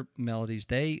prayer melodies.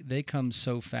 They come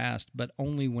so fast, but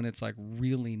only when it's like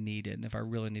really needed. And if I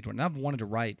really need one, and I've wanted to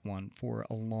write one for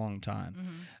a long time,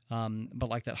 but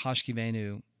like that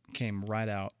Hashkivenu came right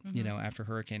out, after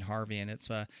Hurricane Harvey, and it's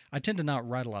I tend to not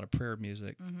write a lot of prayer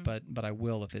music, but I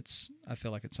will if I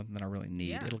feel like it's something that I really need.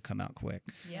 Yeah. It'll come out quick.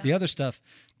 Yeah. The other stuff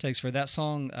takes for that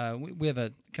song. We have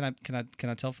a can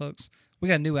I tell folks? We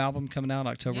got a new album coming out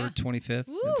October 25th.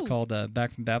 Woo. It's called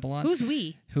Back from Babylon. Who's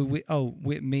we?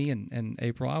 Me and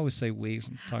April. I always say we.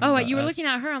 You were looking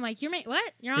at her. I'm like,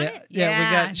 what? You're on it? Yeah,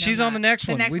 we got. She's on the next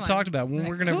one. We one. talked about when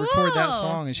we're going to one. record that Cool.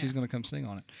 song, and she's going to come sing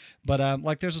on it.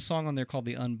 But there's a song on there called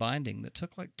 "The Unbinding" that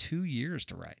took like 2 years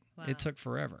to write. Wow. It took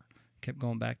forever. Kept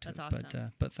going back to That's it.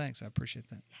 awesome. But thanks, I appreciate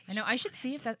that. I know. I should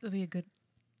see if that would be a good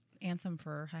anthem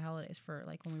for High Holidays for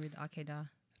like when we read the Akedah.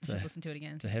 I should listen to it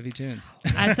again. It's a heavy tune.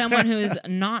 As someone who's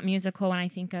not musical, when I'm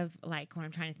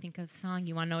trying to think of song,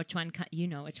 you want to know which one? You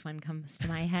know which one comes to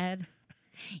my head?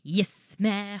 Yes,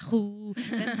 Mehu.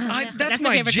 That's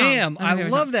my favorite jam. song. I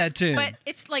love that tune. But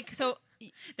it's like so.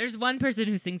 There's one person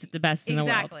who sings it the best in the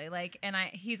world. Exactly. Like, and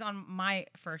he's on my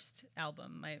first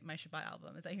album, my Shabbat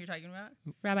album. Is that who you're talking about?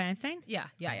 Rabbi Einstein? Yeah.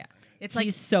 It's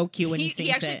He's so cute when he sings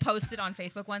He actually it. posted on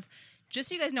Facebook once. Just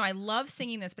so you guys know, I love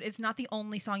singing this, but it's not the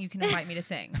only song you can invite me to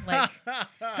sing. Like,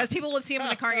 because people would see him in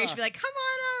the congregation and be like, "Come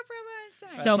on up, Rabbi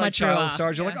Einstein." So it's like much child rough.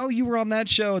 stars. You're like, oh, you were on that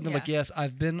show, and they're Yeah. like, yes,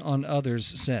 I've been on others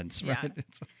since. Yeah. Right?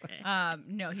 It's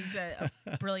No, he's a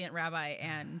brilliant rabbi,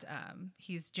 and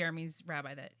he's Jeremy's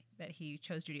rabbi that he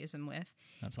chose Judaism with.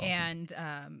 That's awesome.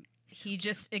 And he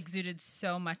just exuded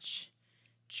so much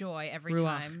joy every Ruach.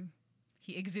 time.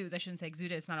 He exudes. I shouldn't say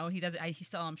exuded. It's not. He does it. He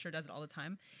still, I'm sure, does it all the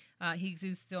time. He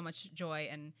exudes so much joy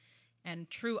and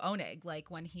true oneg.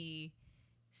 Like when he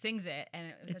sings it,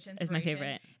 and it was such It's my inspiration.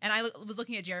 favorite. And I was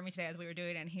looking at Jeremy today as we were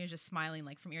doing it, and he was just smiling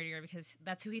like from ear to ear because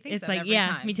that's who he thinks It's of like, every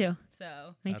yeah, time. me too.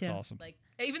 So Me That's too. awesome. like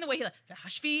even the way he like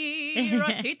 "V'hashvi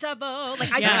ratzitabo,"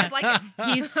 like I Yeah. just like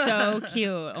him. He's so cute.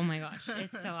 Oh my gosh.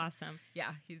 It's so awesome.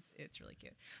 Yeah, it's really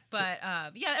cute. But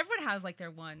yeah, everyone has like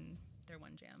their one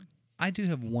jam. I do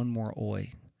have one more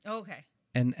oi. Oh, okay.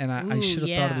 And I Ooh, should have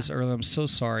thought yeah. of this earlier. I'm so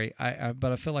sorry.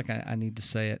 But I feel like I need to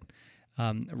say it.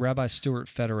 Rabbi Stuart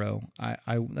Federow.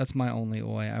 That's my only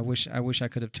oi. I wish I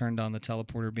could have turned on the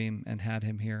teleporter beam and had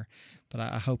him here, but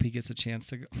I hope he gets a chance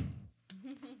to go.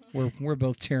 We're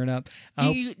both tearing up.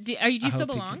 Do you still he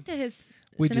belong can. to his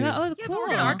We do. synagogue? Oh, Yeah, cool. but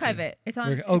we're gonna archive it. It's on.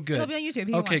 Good. It'll be on YouTube.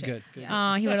 You Okay, can watch good. It.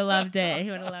 Oh, he would have loved it. He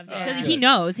would have loved it. Yeah. He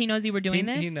knows. He knows you were doing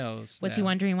this. He knows. Was yeah. he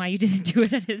wondering why you didn't do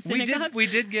it at his synagogue? We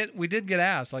did get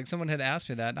asked. Like someone had asked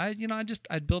me that.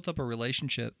 I'd built up a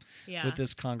relationship Yeah. with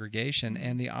this congregation,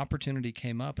 and the opportunity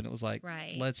came up, and it was like,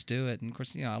 Right. let's do it. And of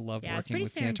course, I love Yeah, it's working pretty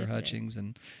with Cantor serendipitous. Hutchings,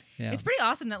 and yeah, It's pretty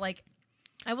awesome that like,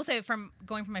 I will say from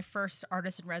going from my first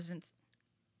artist in residence.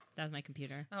 That was my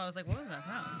computer. Oh, I was like, what was that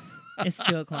sound? It's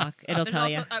 2:00. It'll tell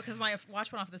you. Because my watch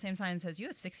went off at the same sign and says you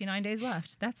have 69 days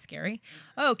left. That's scary.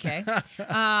 Okay. So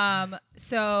That's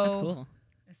cool.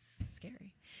 It's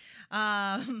scary.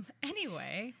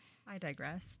 Anyway, I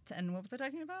digressed. And what was I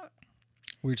talking about?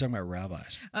 we were talking about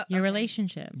rabbis. Your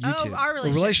relationship. You two. Our A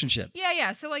relationship.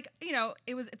 Yeah. So like,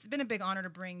 it's been a big honor to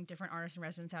bring different artists and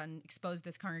residents out and expose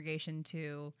this congregation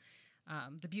to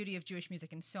the beauty of Jewish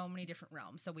music in so many different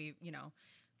realms. So we've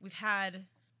had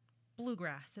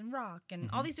bluegrass and rock and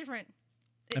all these different.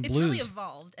 And It's blues. really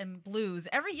evolved and blues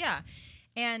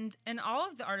And all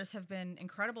of the artists have been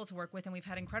incredible to work with, and we've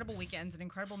had incredible weekends and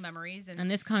incredible memories. And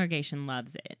this congregation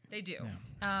loves it. They do.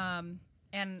 Yeah.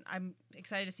 And I'm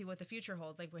excited to see what the future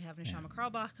holds. Like we have Neshama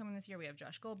Karlbach coming this year. We have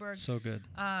Josh Goldberg. So good.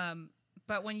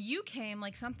 But when you came,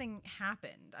 like something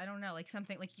happened. I don't know, like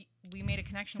something like we made a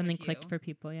connection. Something with you. clicked for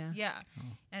people. Yeah. Yeah. Oh.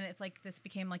 And it's like this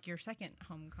became like your second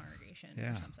home congregation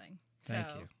or something. Thank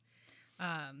you.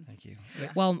 Thank you.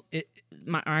 Yeah. Well,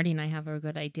 Artie and I have a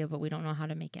good idea, but we don't know how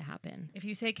to make it happen. If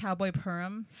you say Cowboy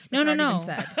Purim, no.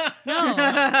 Said.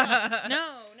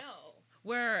 No.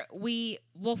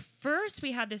 First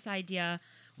we had this idea.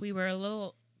 We were a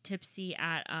little tipsy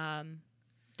at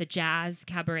the jazz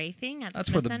cabaret thing at the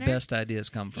Smith Center. That's where the best ideas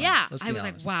come from. Yeah, I was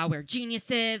like, wow, we're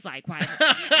geniuses. Like, why?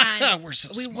 And we're so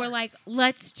we smart. were like,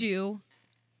 let's do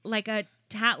like a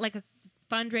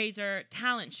fundraiser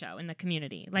talent show in the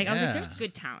community. Like I was like, there's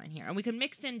good talent here, and we could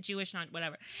mix in Jewish, not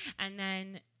whatever. And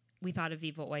then we thought of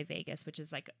Viva Oi Vegas, which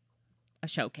is like a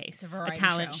showcase, a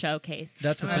talent showcase.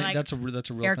 That's a thing. Like, that's a real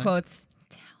air thing. Quotes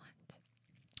talent.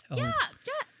 Oh. Yeah.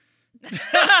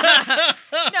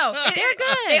 No, they're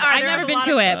good. They are. I've never been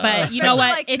to it, but you know what?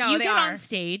 Like, if you get on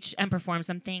stage and perform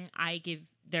something, I give.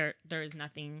 There is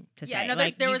nothing to say. No,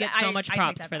 like, you get so much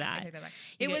props for that. I take that back.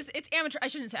 It's amateur. I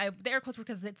shouldn't say the air quotes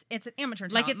because it's an amateur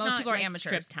talent. Like it's most not people are like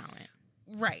amateurs. strip talent.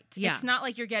 Right. Yeah. It's not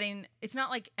like you're getting. It's not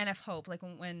like NF Hope, like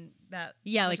when that.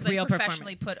 Yeah, like real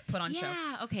professionally performance. put on show.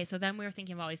 Yeah. Okay. So then we were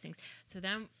thinking of all these things. So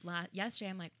then yesterday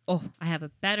I'm like, oh, I have a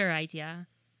better idea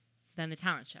than the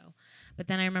talent show. But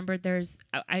then I remembered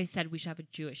I said we should have a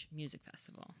Jewish music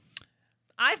festival.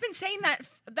 I've been saying that.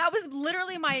 That was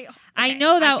literally my. Okay, I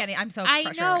know that. I'm so. I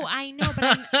know,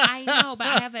 but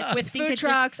I have a with food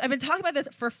trucks. I've been talking about this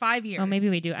for 5 years. Oh, maybe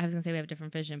we do. I was gonna say we have a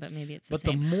different vision, but maybe it's the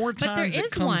same. But the more times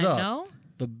it comes one, up, no?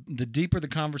 the deeper the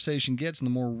conversation gets, and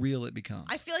the more real it becomes.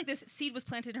 I feel like this seed was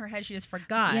planted in her head. She just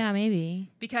forgot. Yeah, maybe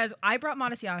because I brought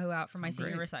Modest Yahoo out for my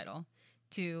senior recital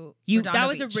to Redondo That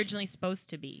was Beach. Originally supposed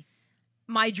to be.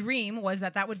 My dream was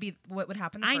that would be what would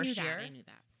happen the first year. I knew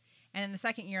that. And in the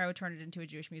second year, I would turn it into a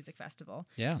Jewish music festival.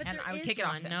 Yeah. But and there I would is take it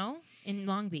one, off. No? In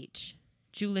Long Beach.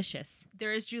 Jewlicious.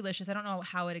 There is Jewlicious. I don't know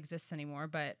how it exists anymore,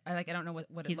 but I don't know what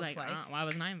it looks like. Why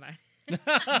wasn't I invited?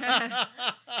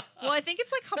 Well, I think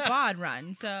it's like Chabad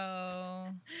run, so I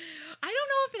don't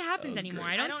know if it happens anymore.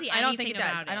 Great. I don't see I don't think it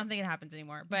about does. I don't think it happens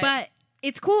anymore. But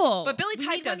it's cool. But Billy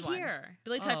Type does one one here.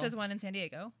 Billy Type does one in San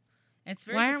Diego. And it's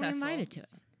very Why successful. aren't we invited to it?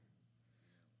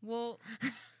 Well,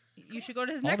 you should go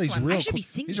to his All next these one. I should be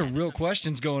singing. These are real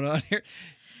questions going on here.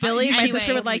 Billy, my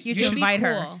sister would like you to invite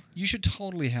her. You should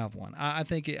totally have one. I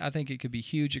think it could be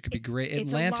huge. It could be great.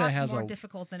 Atlanta has more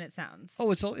difficult than it sounds.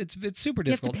 Oh, it's super difficult.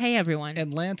 You have to pay everyone.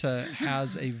 Atlanta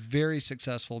has a very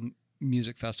successful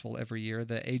music festival every year,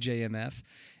 the AJMF,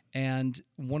 and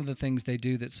one of the things they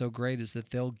do that's so great is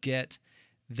that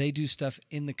they do stuff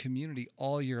in the community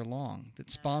all year long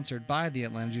that's sponsored by the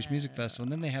Atlanta Jewish Music Festival,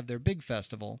 and then they have their big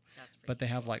festival, but they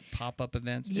have like pop-up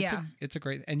events. Yeah. It's a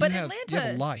great, and but you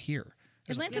have a lot here.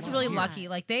 Atlanta's really lucky.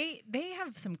 Like they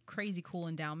have some crazy cool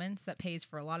endowments that pays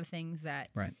for a lot of things that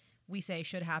we say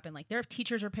should happen. Like their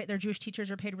teachers are paid, their Jewish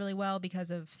teachers are paid really well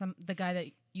because of the guy that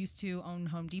used to own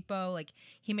Home Depot. Like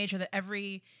he made sure that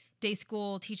every day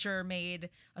school teacher made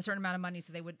a certain amount of money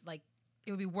so they would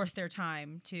it would be worth their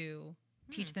time to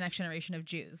teach the next generation of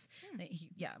Jews.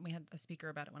 We had a speaker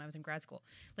about it when I was in grad school.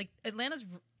 Like Atlanta's.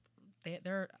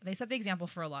 They set the example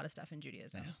for a lot of stuff in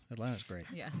Judaism. Yeah, Atlanta's great.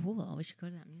 Yeah, cool. We should go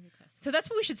to that music festival. So that's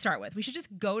what we should start with. We should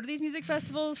just go to these music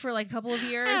festivals for like a couple of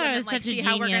years and then see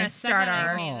how we're going to start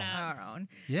our own.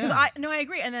 Yeah. I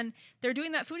agree. And then they're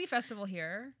doing that foodie festival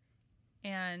here,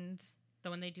 and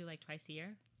the one they do like twice a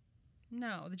year.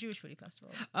 No, the Jewish foodie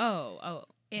festival. Oh,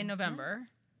 in November.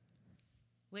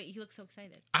 Wait, he looks so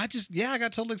excited. I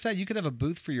got totally excited. You could have a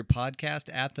booth for your podcast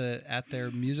at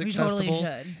their music we festival,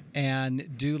 totally should.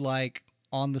 And do like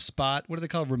on the spot. What do they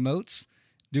call remotes?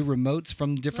 Do remotes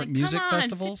from different music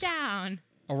festivals sit down.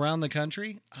 around the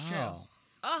country. It's true.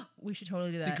 Oh, we should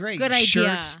totally do that. Be great. Good idea.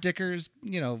 Shirts, stickers,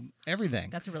 everything.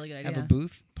 That's a really good idea. Have a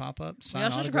booth, pop up, sign we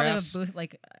also autographs. should probably have a booth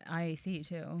like IAC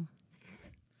too.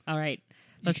 All right.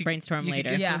 Let's brainstorm later.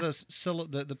 You could get some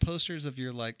of those the posters of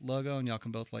your like logo, and y'all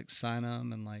can both like sign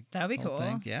them and like that would be cool.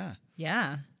 Thing.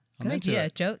 Yeah. Good idea.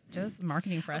 Joe's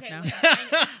marketing for us now.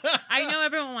 I know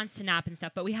everyone wants to nap and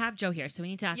stuff, but we have Joe here, so we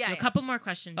need to ask you a couple more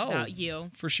questions about you.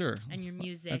 For sure. And your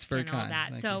music. That's very and kind. all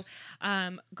that. Thank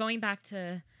so going back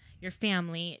to your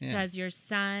family, does your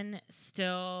son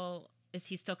is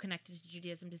he still connected to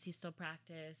Judaism? Does he still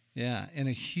practice? Yeah, in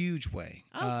a huge way.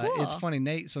 Oh, cool. It's funny,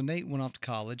 Nate. So Nate went off to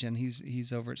college, and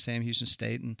he's over at Sam Houston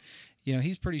State, and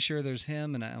he's pretty sure there's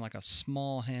him and like a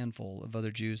small handful of other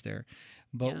Jews there.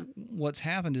 But what's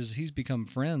happened is he's become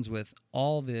friends with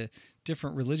all the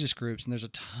different religious groups, and there's a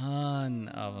ton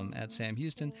of them at Sam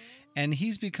Houston. And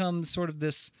he's become sort of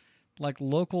this like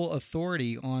local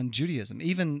authority on Judaism.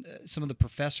 Even some of the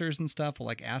professors and stuff will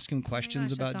like ask him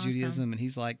questions about Judaism, and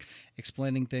he's like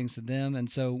explaining things to them. And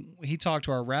so he talked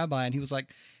to our rabbi, and he was like,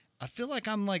 I feel like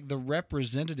I'm like the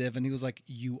representative. And he was like,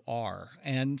 you are.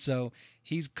 And so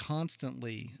he's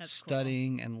constantly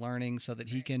studying and learning so that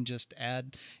he can just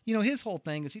add, his whole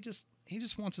thing is he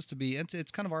just wants us to be,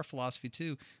 it's kind of our philosophy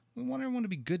too. We want everyone to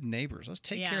be good neighbors. Let's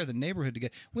take care of the neighborhood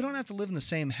together. We don't have to live in the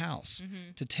same house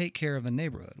to take care of a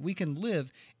neighborhood. We can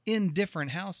live in different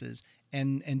houses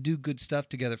and do good stuff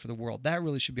together for the world. That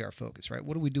really should be our focus, right?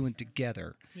 What are we doing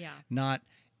together? Yeah. Not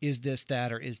is this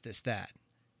that or is this that?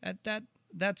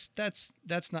 That's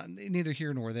not neither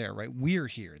here nor there, right? We're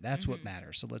here. That's what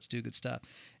matters. So let's do good stuff.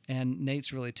 And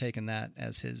Nate's really taken that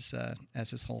as his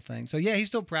whole thing. So yeah, he's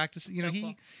still practicing.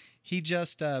 Cool. He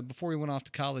just before he went off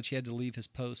to college, he had to leave his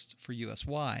post for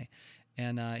USY,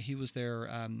 and he was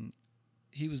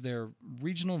their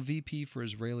regional VP for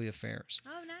Israeli affairs.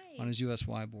 Oh, nice. On his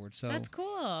USY board. So that's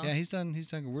cool. Yeah, he's done.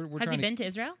 We're Has he been to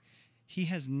Israel? He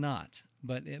has not,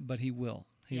 but he will.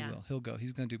 He will. He'll go.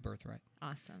 He's going to do Birthright.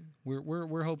 Awesome.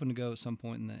 We're hoping to go at some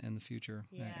point in the future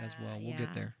as well. We'll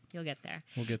get there. You'll get there.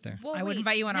 We'll get there. Well, I would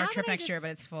invite you on our trip next year, but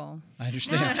it's full. I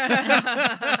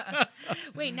understand.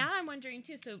 Wait, now I'm wondering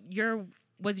too. So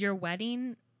was your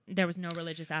wedding? There was no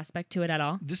religious aspect to it at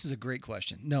all? This is a great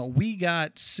question. No, we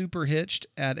got super hitched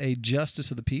at a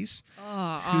justice of the peace. Oh,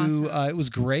 awesome. It was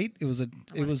great. It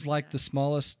was like the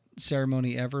smallest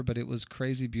ceremony ever, but it was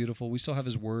crazy beautiful. We still have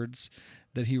his words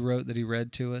that he wrote that he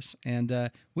read to us, and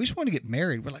we just wanted to get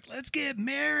married. We're like, let's get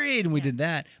married, and we did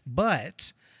that.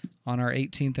 But on our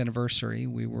 18th anniversary,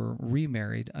 we were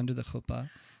remarried under the chuppah.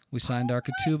 We signed our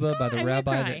ketubah by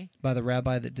the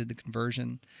rabbi that did the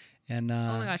conversion. And oh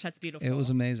my gosh, that's beautiful. It was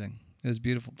amazing. It was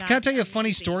beautiful. Can I tell you a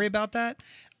funny story about that?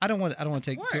 I don't want to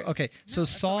take. Okay, so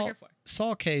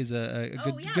Saul K is a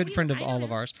good friend of all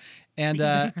of ours, and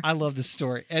I love this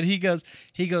story. And he goes,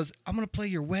 I'm going to play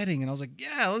your wedding, and I was like,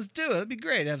 yeah, let's do it. It'd be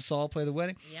great to have Saul play the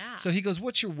wedding. Yeah. So he goes,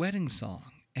 what's your wedding song?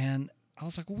 And I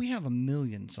was like, well, we have 1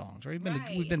 million songs, right?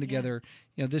 We've been together.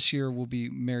 This year we'll be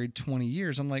married 20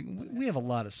 years. I'm like, we have a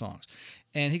lot of songs,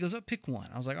 and he goes, pick one.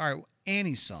 I was like, all right,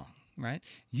 Annie's song. Right?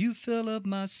 You fill up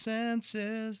my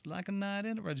senses like a night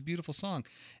in a... It's a beautiful song.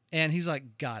 And he's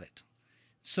like, got it.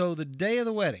 So the day of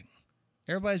the wedding,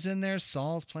 everybody's in there.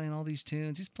 Saul's playing all these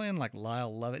tunes. He's playing like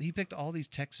Lyle Lovett. He picked all these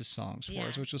Texas songs for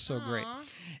us, which was so great.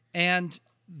 And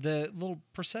the little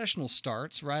processional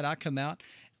starts, right? I come out,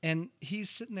 and he's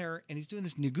sitting there, and he's doing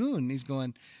this nigun. He's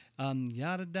going,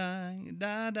 yada da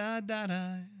da da da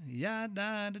da, yada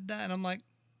da da. And I'm like,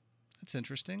 that's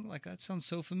interesting. Like, that sounds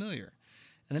so familiar.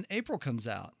 And then April comes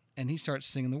out, and he starts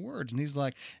singing the words. And he's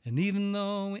like, and even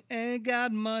though we ain't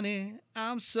got money,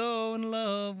 I'm so in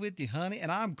love with you, honey. And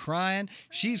I'm crying.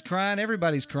 She's crying.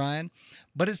 Everybody's crying.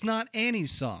 But it's not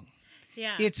Annie's song.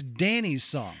 Yeah. It's Danny's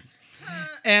song.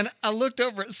 And I looked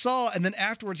over at Saul, and then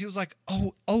afterwards he was like,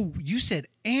 oh, you said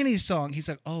Annie's song. He's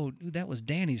like, oh, dude, that was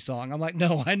Danny's song. I'm like,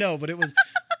 no, I know, but it was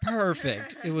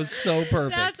perfect. It was so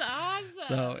perfect. That's awesome.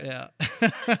 So, yeah.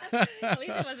 At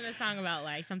least it wasn't a song about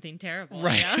like something terrible.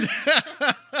 Right.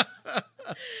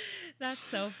 That's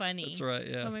so funny. That's right,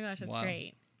 yeah. Oh my gosh, that's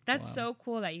great. That's so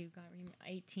cool that you got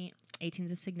 18. 18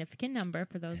 is a significant number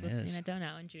for those listening that don't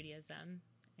know. In Judaism,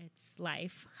 it's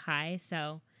life high.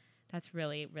 So that's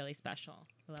really, really special.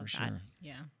 I love that. Sure.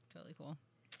 Yeah, totally cool.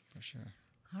 For sure.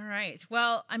 All right.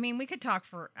 Well, I mean, we could talk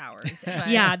for hours. But...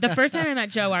 Yeah, the first time I met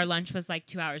Joe, our lunch was like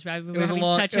 2 hours. Right? We were having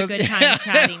such a good time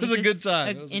chatting. It was a good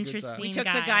time. It was interesting. We took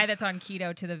the guy that's on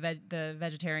keto to the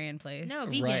vegetarian place. No,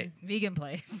 vegan. Right. Vegan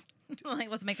place.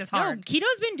 Like, let's make this hard. No,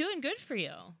 keto's been doing good for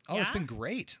you. Oh, it's been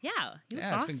great. Yeah,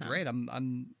 it's been great.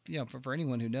 I'm for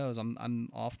anyone who knows, I'm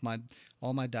off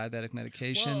all my diabetic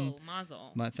medication. Whoa,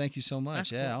 mazel. Thank you so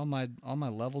much. That's cool. all my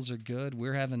levels are good.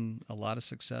 We're having a lot of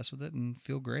success with it and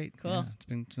feel great. Cool. Yeah,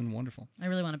 it's been wonderful. I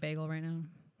really want a bagel right now.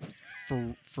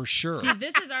 For sure. See,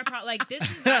 this is our problem. Like, this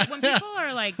is when people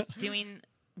are like doing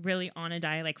really on a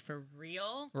diet, like for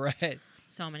real. Right.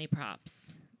 So many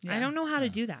props. Yeah. I don't know how to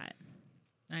do that.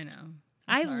 I know.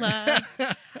 I love,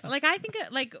 like, I think,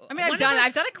 like, I mean, I've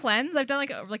done a cleanse. I've done like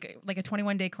a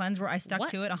 21-day cleanse where I stuck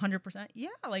to it 100%. Yeah,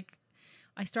 like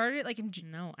I started it like in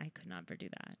No, I could not ever do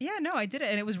that. Yeah, no, I did it,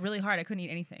 and it was really hard. I couldn't eat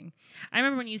anything. I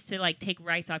remember when you used to like take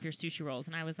rice off your sushi rolls,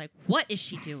 and I was like, "What is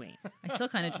she doing?" I still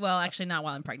kind of, well, actually not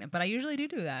while I'm pregnant, but I usually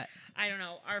do that. I don't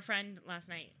know. Our friend last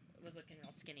night was looking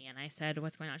real skinny, and I said,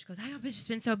 "What's going on?" She goes, "I know, it's just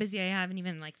been so busy. I haven't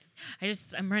even like,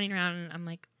 I'm running around, and I'm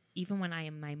like." even when I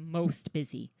am my most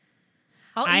busy.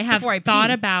 I have thought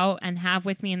about and have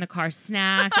with me in the car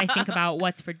snacks. I think about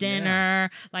what's for dinner.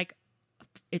 Yeah. Like,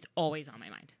 it's always on my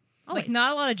mind. Always. Like,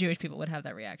 not a lot of Jewish people would have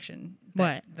that reaction.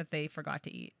 That they forgot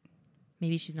to eat.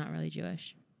 Maybe she's not really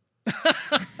Jewish.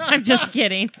 I'm just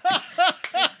kidding.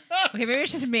 Okay, maybe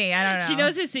it's just me. I don't know. She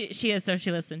knows who she is, so if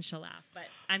she listens, she'll laugh. But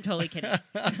I'm totally kidding.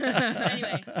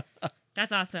 Anyway,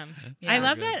 that's awesome. Yeah. I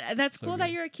love that. That's so cool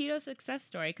that you're a keto success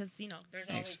story because, there's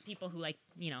always people who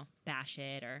bash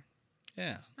it or...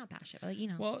 Yeah. Not bash it, but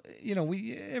Well,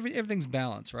 everything's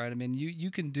balanced, right? I mean, you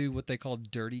can do what they call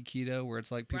dirty keto, where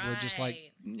it's like people are just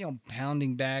like,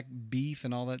 pounding back beef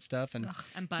and all that stuff, and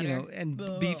butter,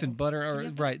 beef and butter, or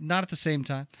right? Not at the same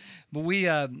time, but we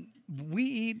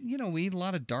eat, we eat a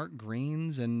lot of dark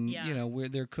greens, and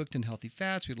they're cooked in healthy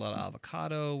fats. We eat a lot of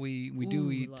avocado. We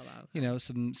do eat,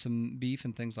 some beef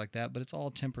and things like that, but it's all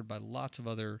tempered by lots of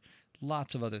other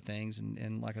things,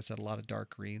 and like I said, a lot of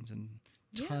dark greens and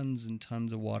tons and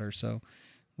tons of water. So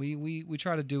we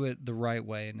try to do it the right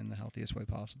way and in the healthiest way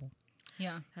possible.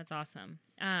 Yeah, that's awesome.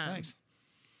 Thanks.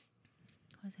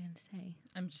 What was I going to say?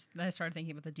 I started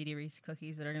thinking about the Dee Dee Reese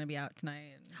cookies that are going to be out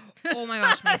tonight. Oh my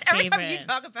gosh, my favorite. Every time you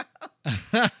talk about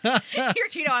your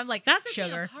keto, I'm like, that's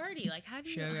sugar. A party. Like, how do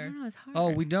you? Sugar. I don't know. It's hard. Oh,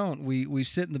 we don't. We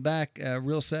sit in the back,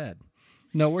 real sad.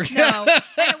 No, we're no.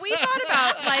 And we thought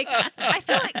about I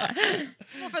feel like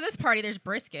for this party there's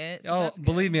brisket. So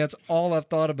believe me, that's all I've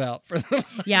thought about for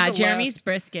the Jeremy's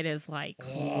brisket is like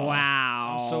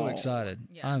wow. I'm so excited.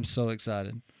 Yeah. I'm so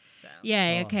excited. So.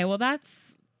 Yay. Okay. Well, that's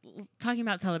talking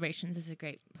about celebrations is a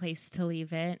great place to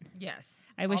leave it. Yes.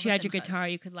 I wish you had your guitar.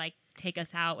 You could take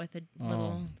us out with a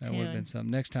little that tune. would have been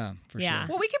something. Next time, for sure.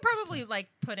 Well, we could probably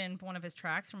put in one of his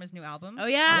tracks from his new album. Oh,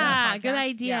 yeah. Good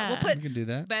idea. Yeah, we can do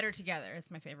that. Better Together. It's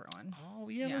my favorite one. Oh,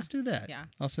 yeah, let's do that. Yeah.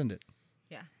 I'll send it.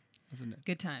 Yeah. I'll send it.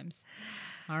 Good times.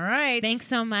 All right. Thanks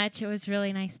so much. It was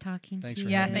really nice talking to you.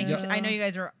 Yeah, thank you. I know you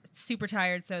guys are super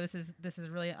tired, so this is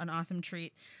really an awesome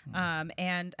treat.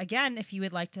 And again, if you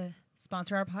would like to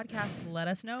sponsor our podcast, let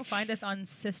us know. Find us on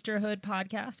Sisterhood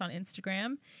Podcast on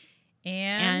Instagram.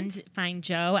 And find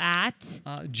Joe at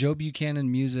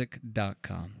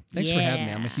JoeBuchananmusic.com. Thanks for having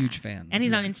me. I'm a huge fan. And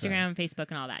he's on Instagram and Facebook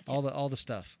and all that too. All the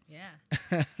stuff. Yeah.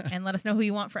 And let us know who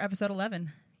you want for episode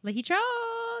 11. Licky Trout.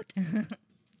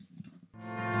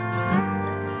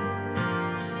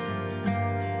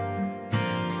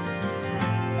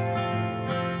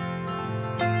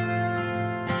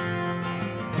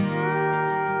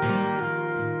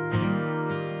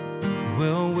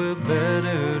 Well, we're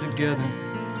better together.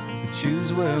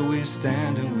 Choose where we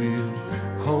stand and we'll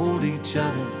hold each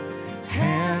other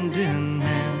hand in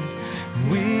hand.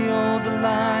 We hold the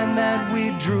line that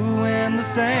we drew in the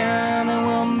sand, and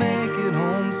we'll make it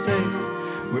home safe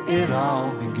where it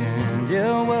all began.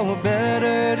 Yeah, well, we're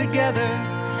better together.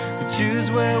 We choose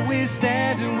where we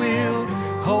stand and we'll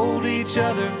hold each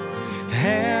other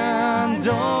hand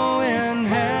in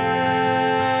hand.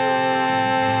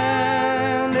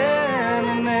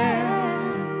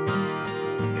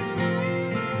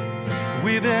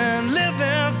 We've been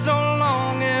living so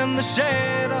long in the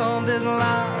shade of this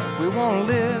life we want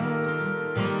to live.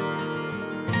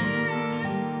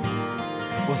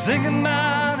 We're thinking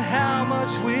about how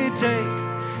much we take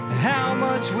and how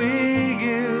much we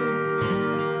give.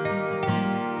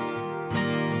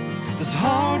 This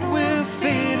heart we're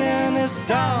feeding is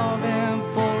starving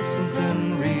for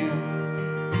something real.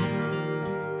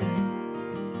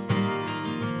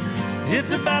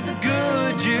 It's about the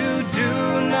good you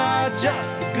do, not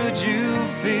just the good you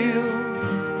feel.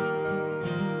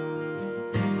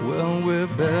 Well, we're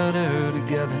better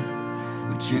together.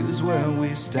 We choose where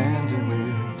we stand and we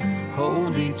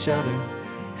hold each other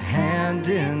hand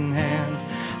in hand.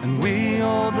 And we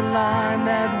hold the line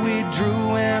that we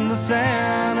drew in the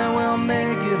sand, and we'll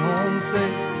make it home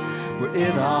safe where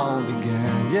it all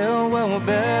began. Yeah, well, we're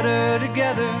better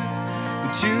together. We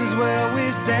choose where we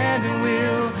stand and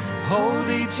we'll hold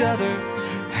each other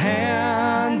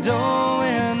hand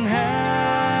in hand.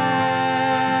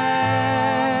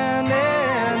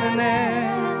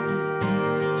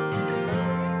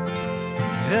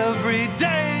 Every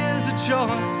day is a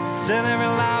choice, and every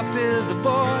life is a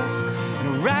force,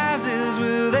 and it rises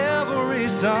with every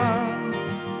sun.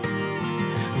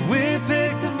 We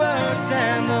pick the verse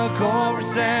and the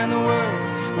chorus and the words,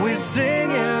 we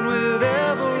sing it with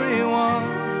everyone.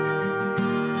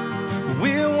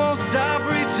 We won't stop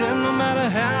reaching no matter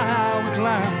how high we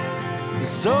climb. There's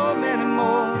so many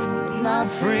more not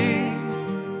free.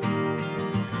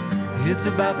 It's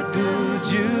about the good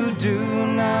you do,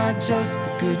 not just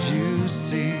the good you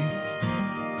see.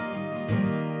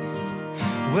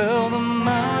 Well, the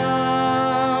mountains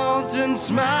mountain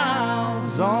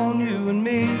smiles on you and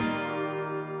me.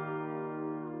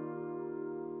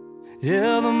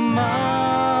 Yeah, the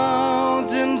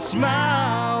mountain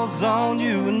smiles on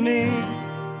you and me.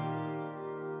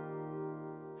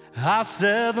 I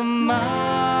said the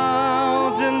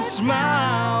mountain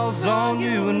smiles on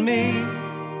you and me.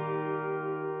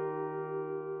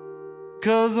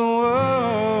 'Cause the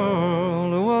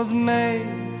world was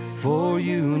made for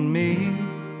you and me.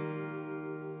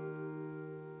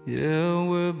 Yeah,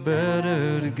 we're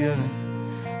better together.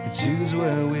 We choose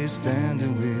where we stand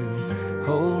and we'll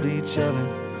hold each other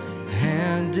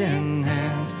hand in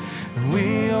hand. And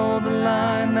we hold the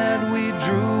line that we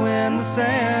drew in the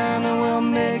sand, and we'll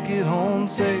make it home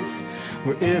safe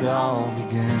where it all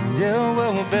began. Yeah,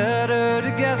 well, we're better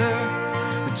together.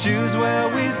 We choose where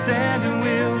we stand and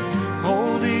we'll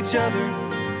hold each other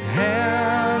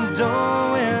hand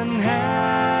in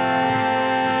hand,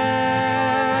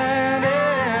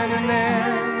 hand in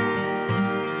hand.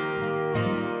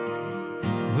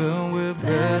 Well, we're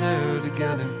better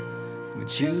together. We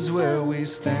choose where we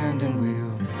stand and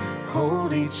we'll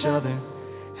hold each other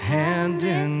hand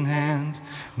in hand.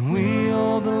 We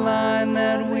hold the line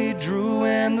that we drew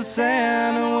in the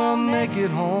sand, and we'll make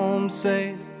it home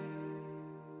safe.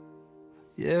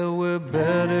 Yeah, we're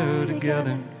better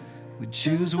together. We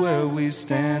choose where we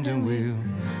stand and we'll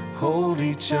hold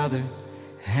each other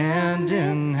hand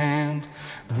in hand.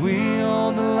 We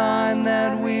hold the line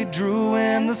that we drew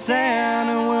in the sand,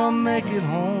 and we'll make it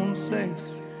home safe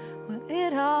where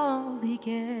it all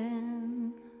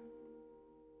began.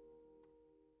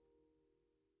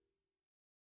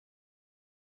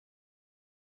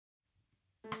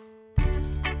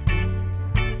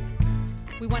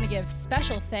 We want to give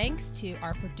special thanks to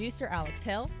our producer, Alex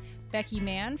Hill, Becky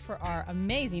Mann for our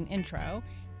amazing intro,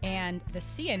 and the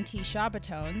CNT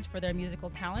Shabatones for their musical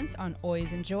talents on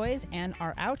Oys and Joys and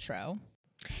our outro.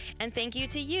 And thank you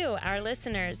to you, our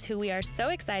listeners, who we are so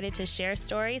excited to share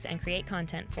stories and create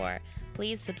content for.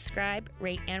 Please subscribe,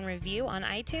 rate, and review on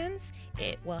iTunes.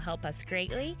 It will help us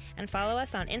greatly. And follow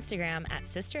us on Instagram at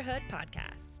Sisterhood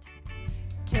Podcast.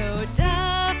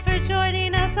 Toda for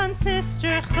joining us on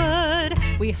Sisterhood.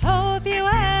 We hope you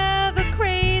have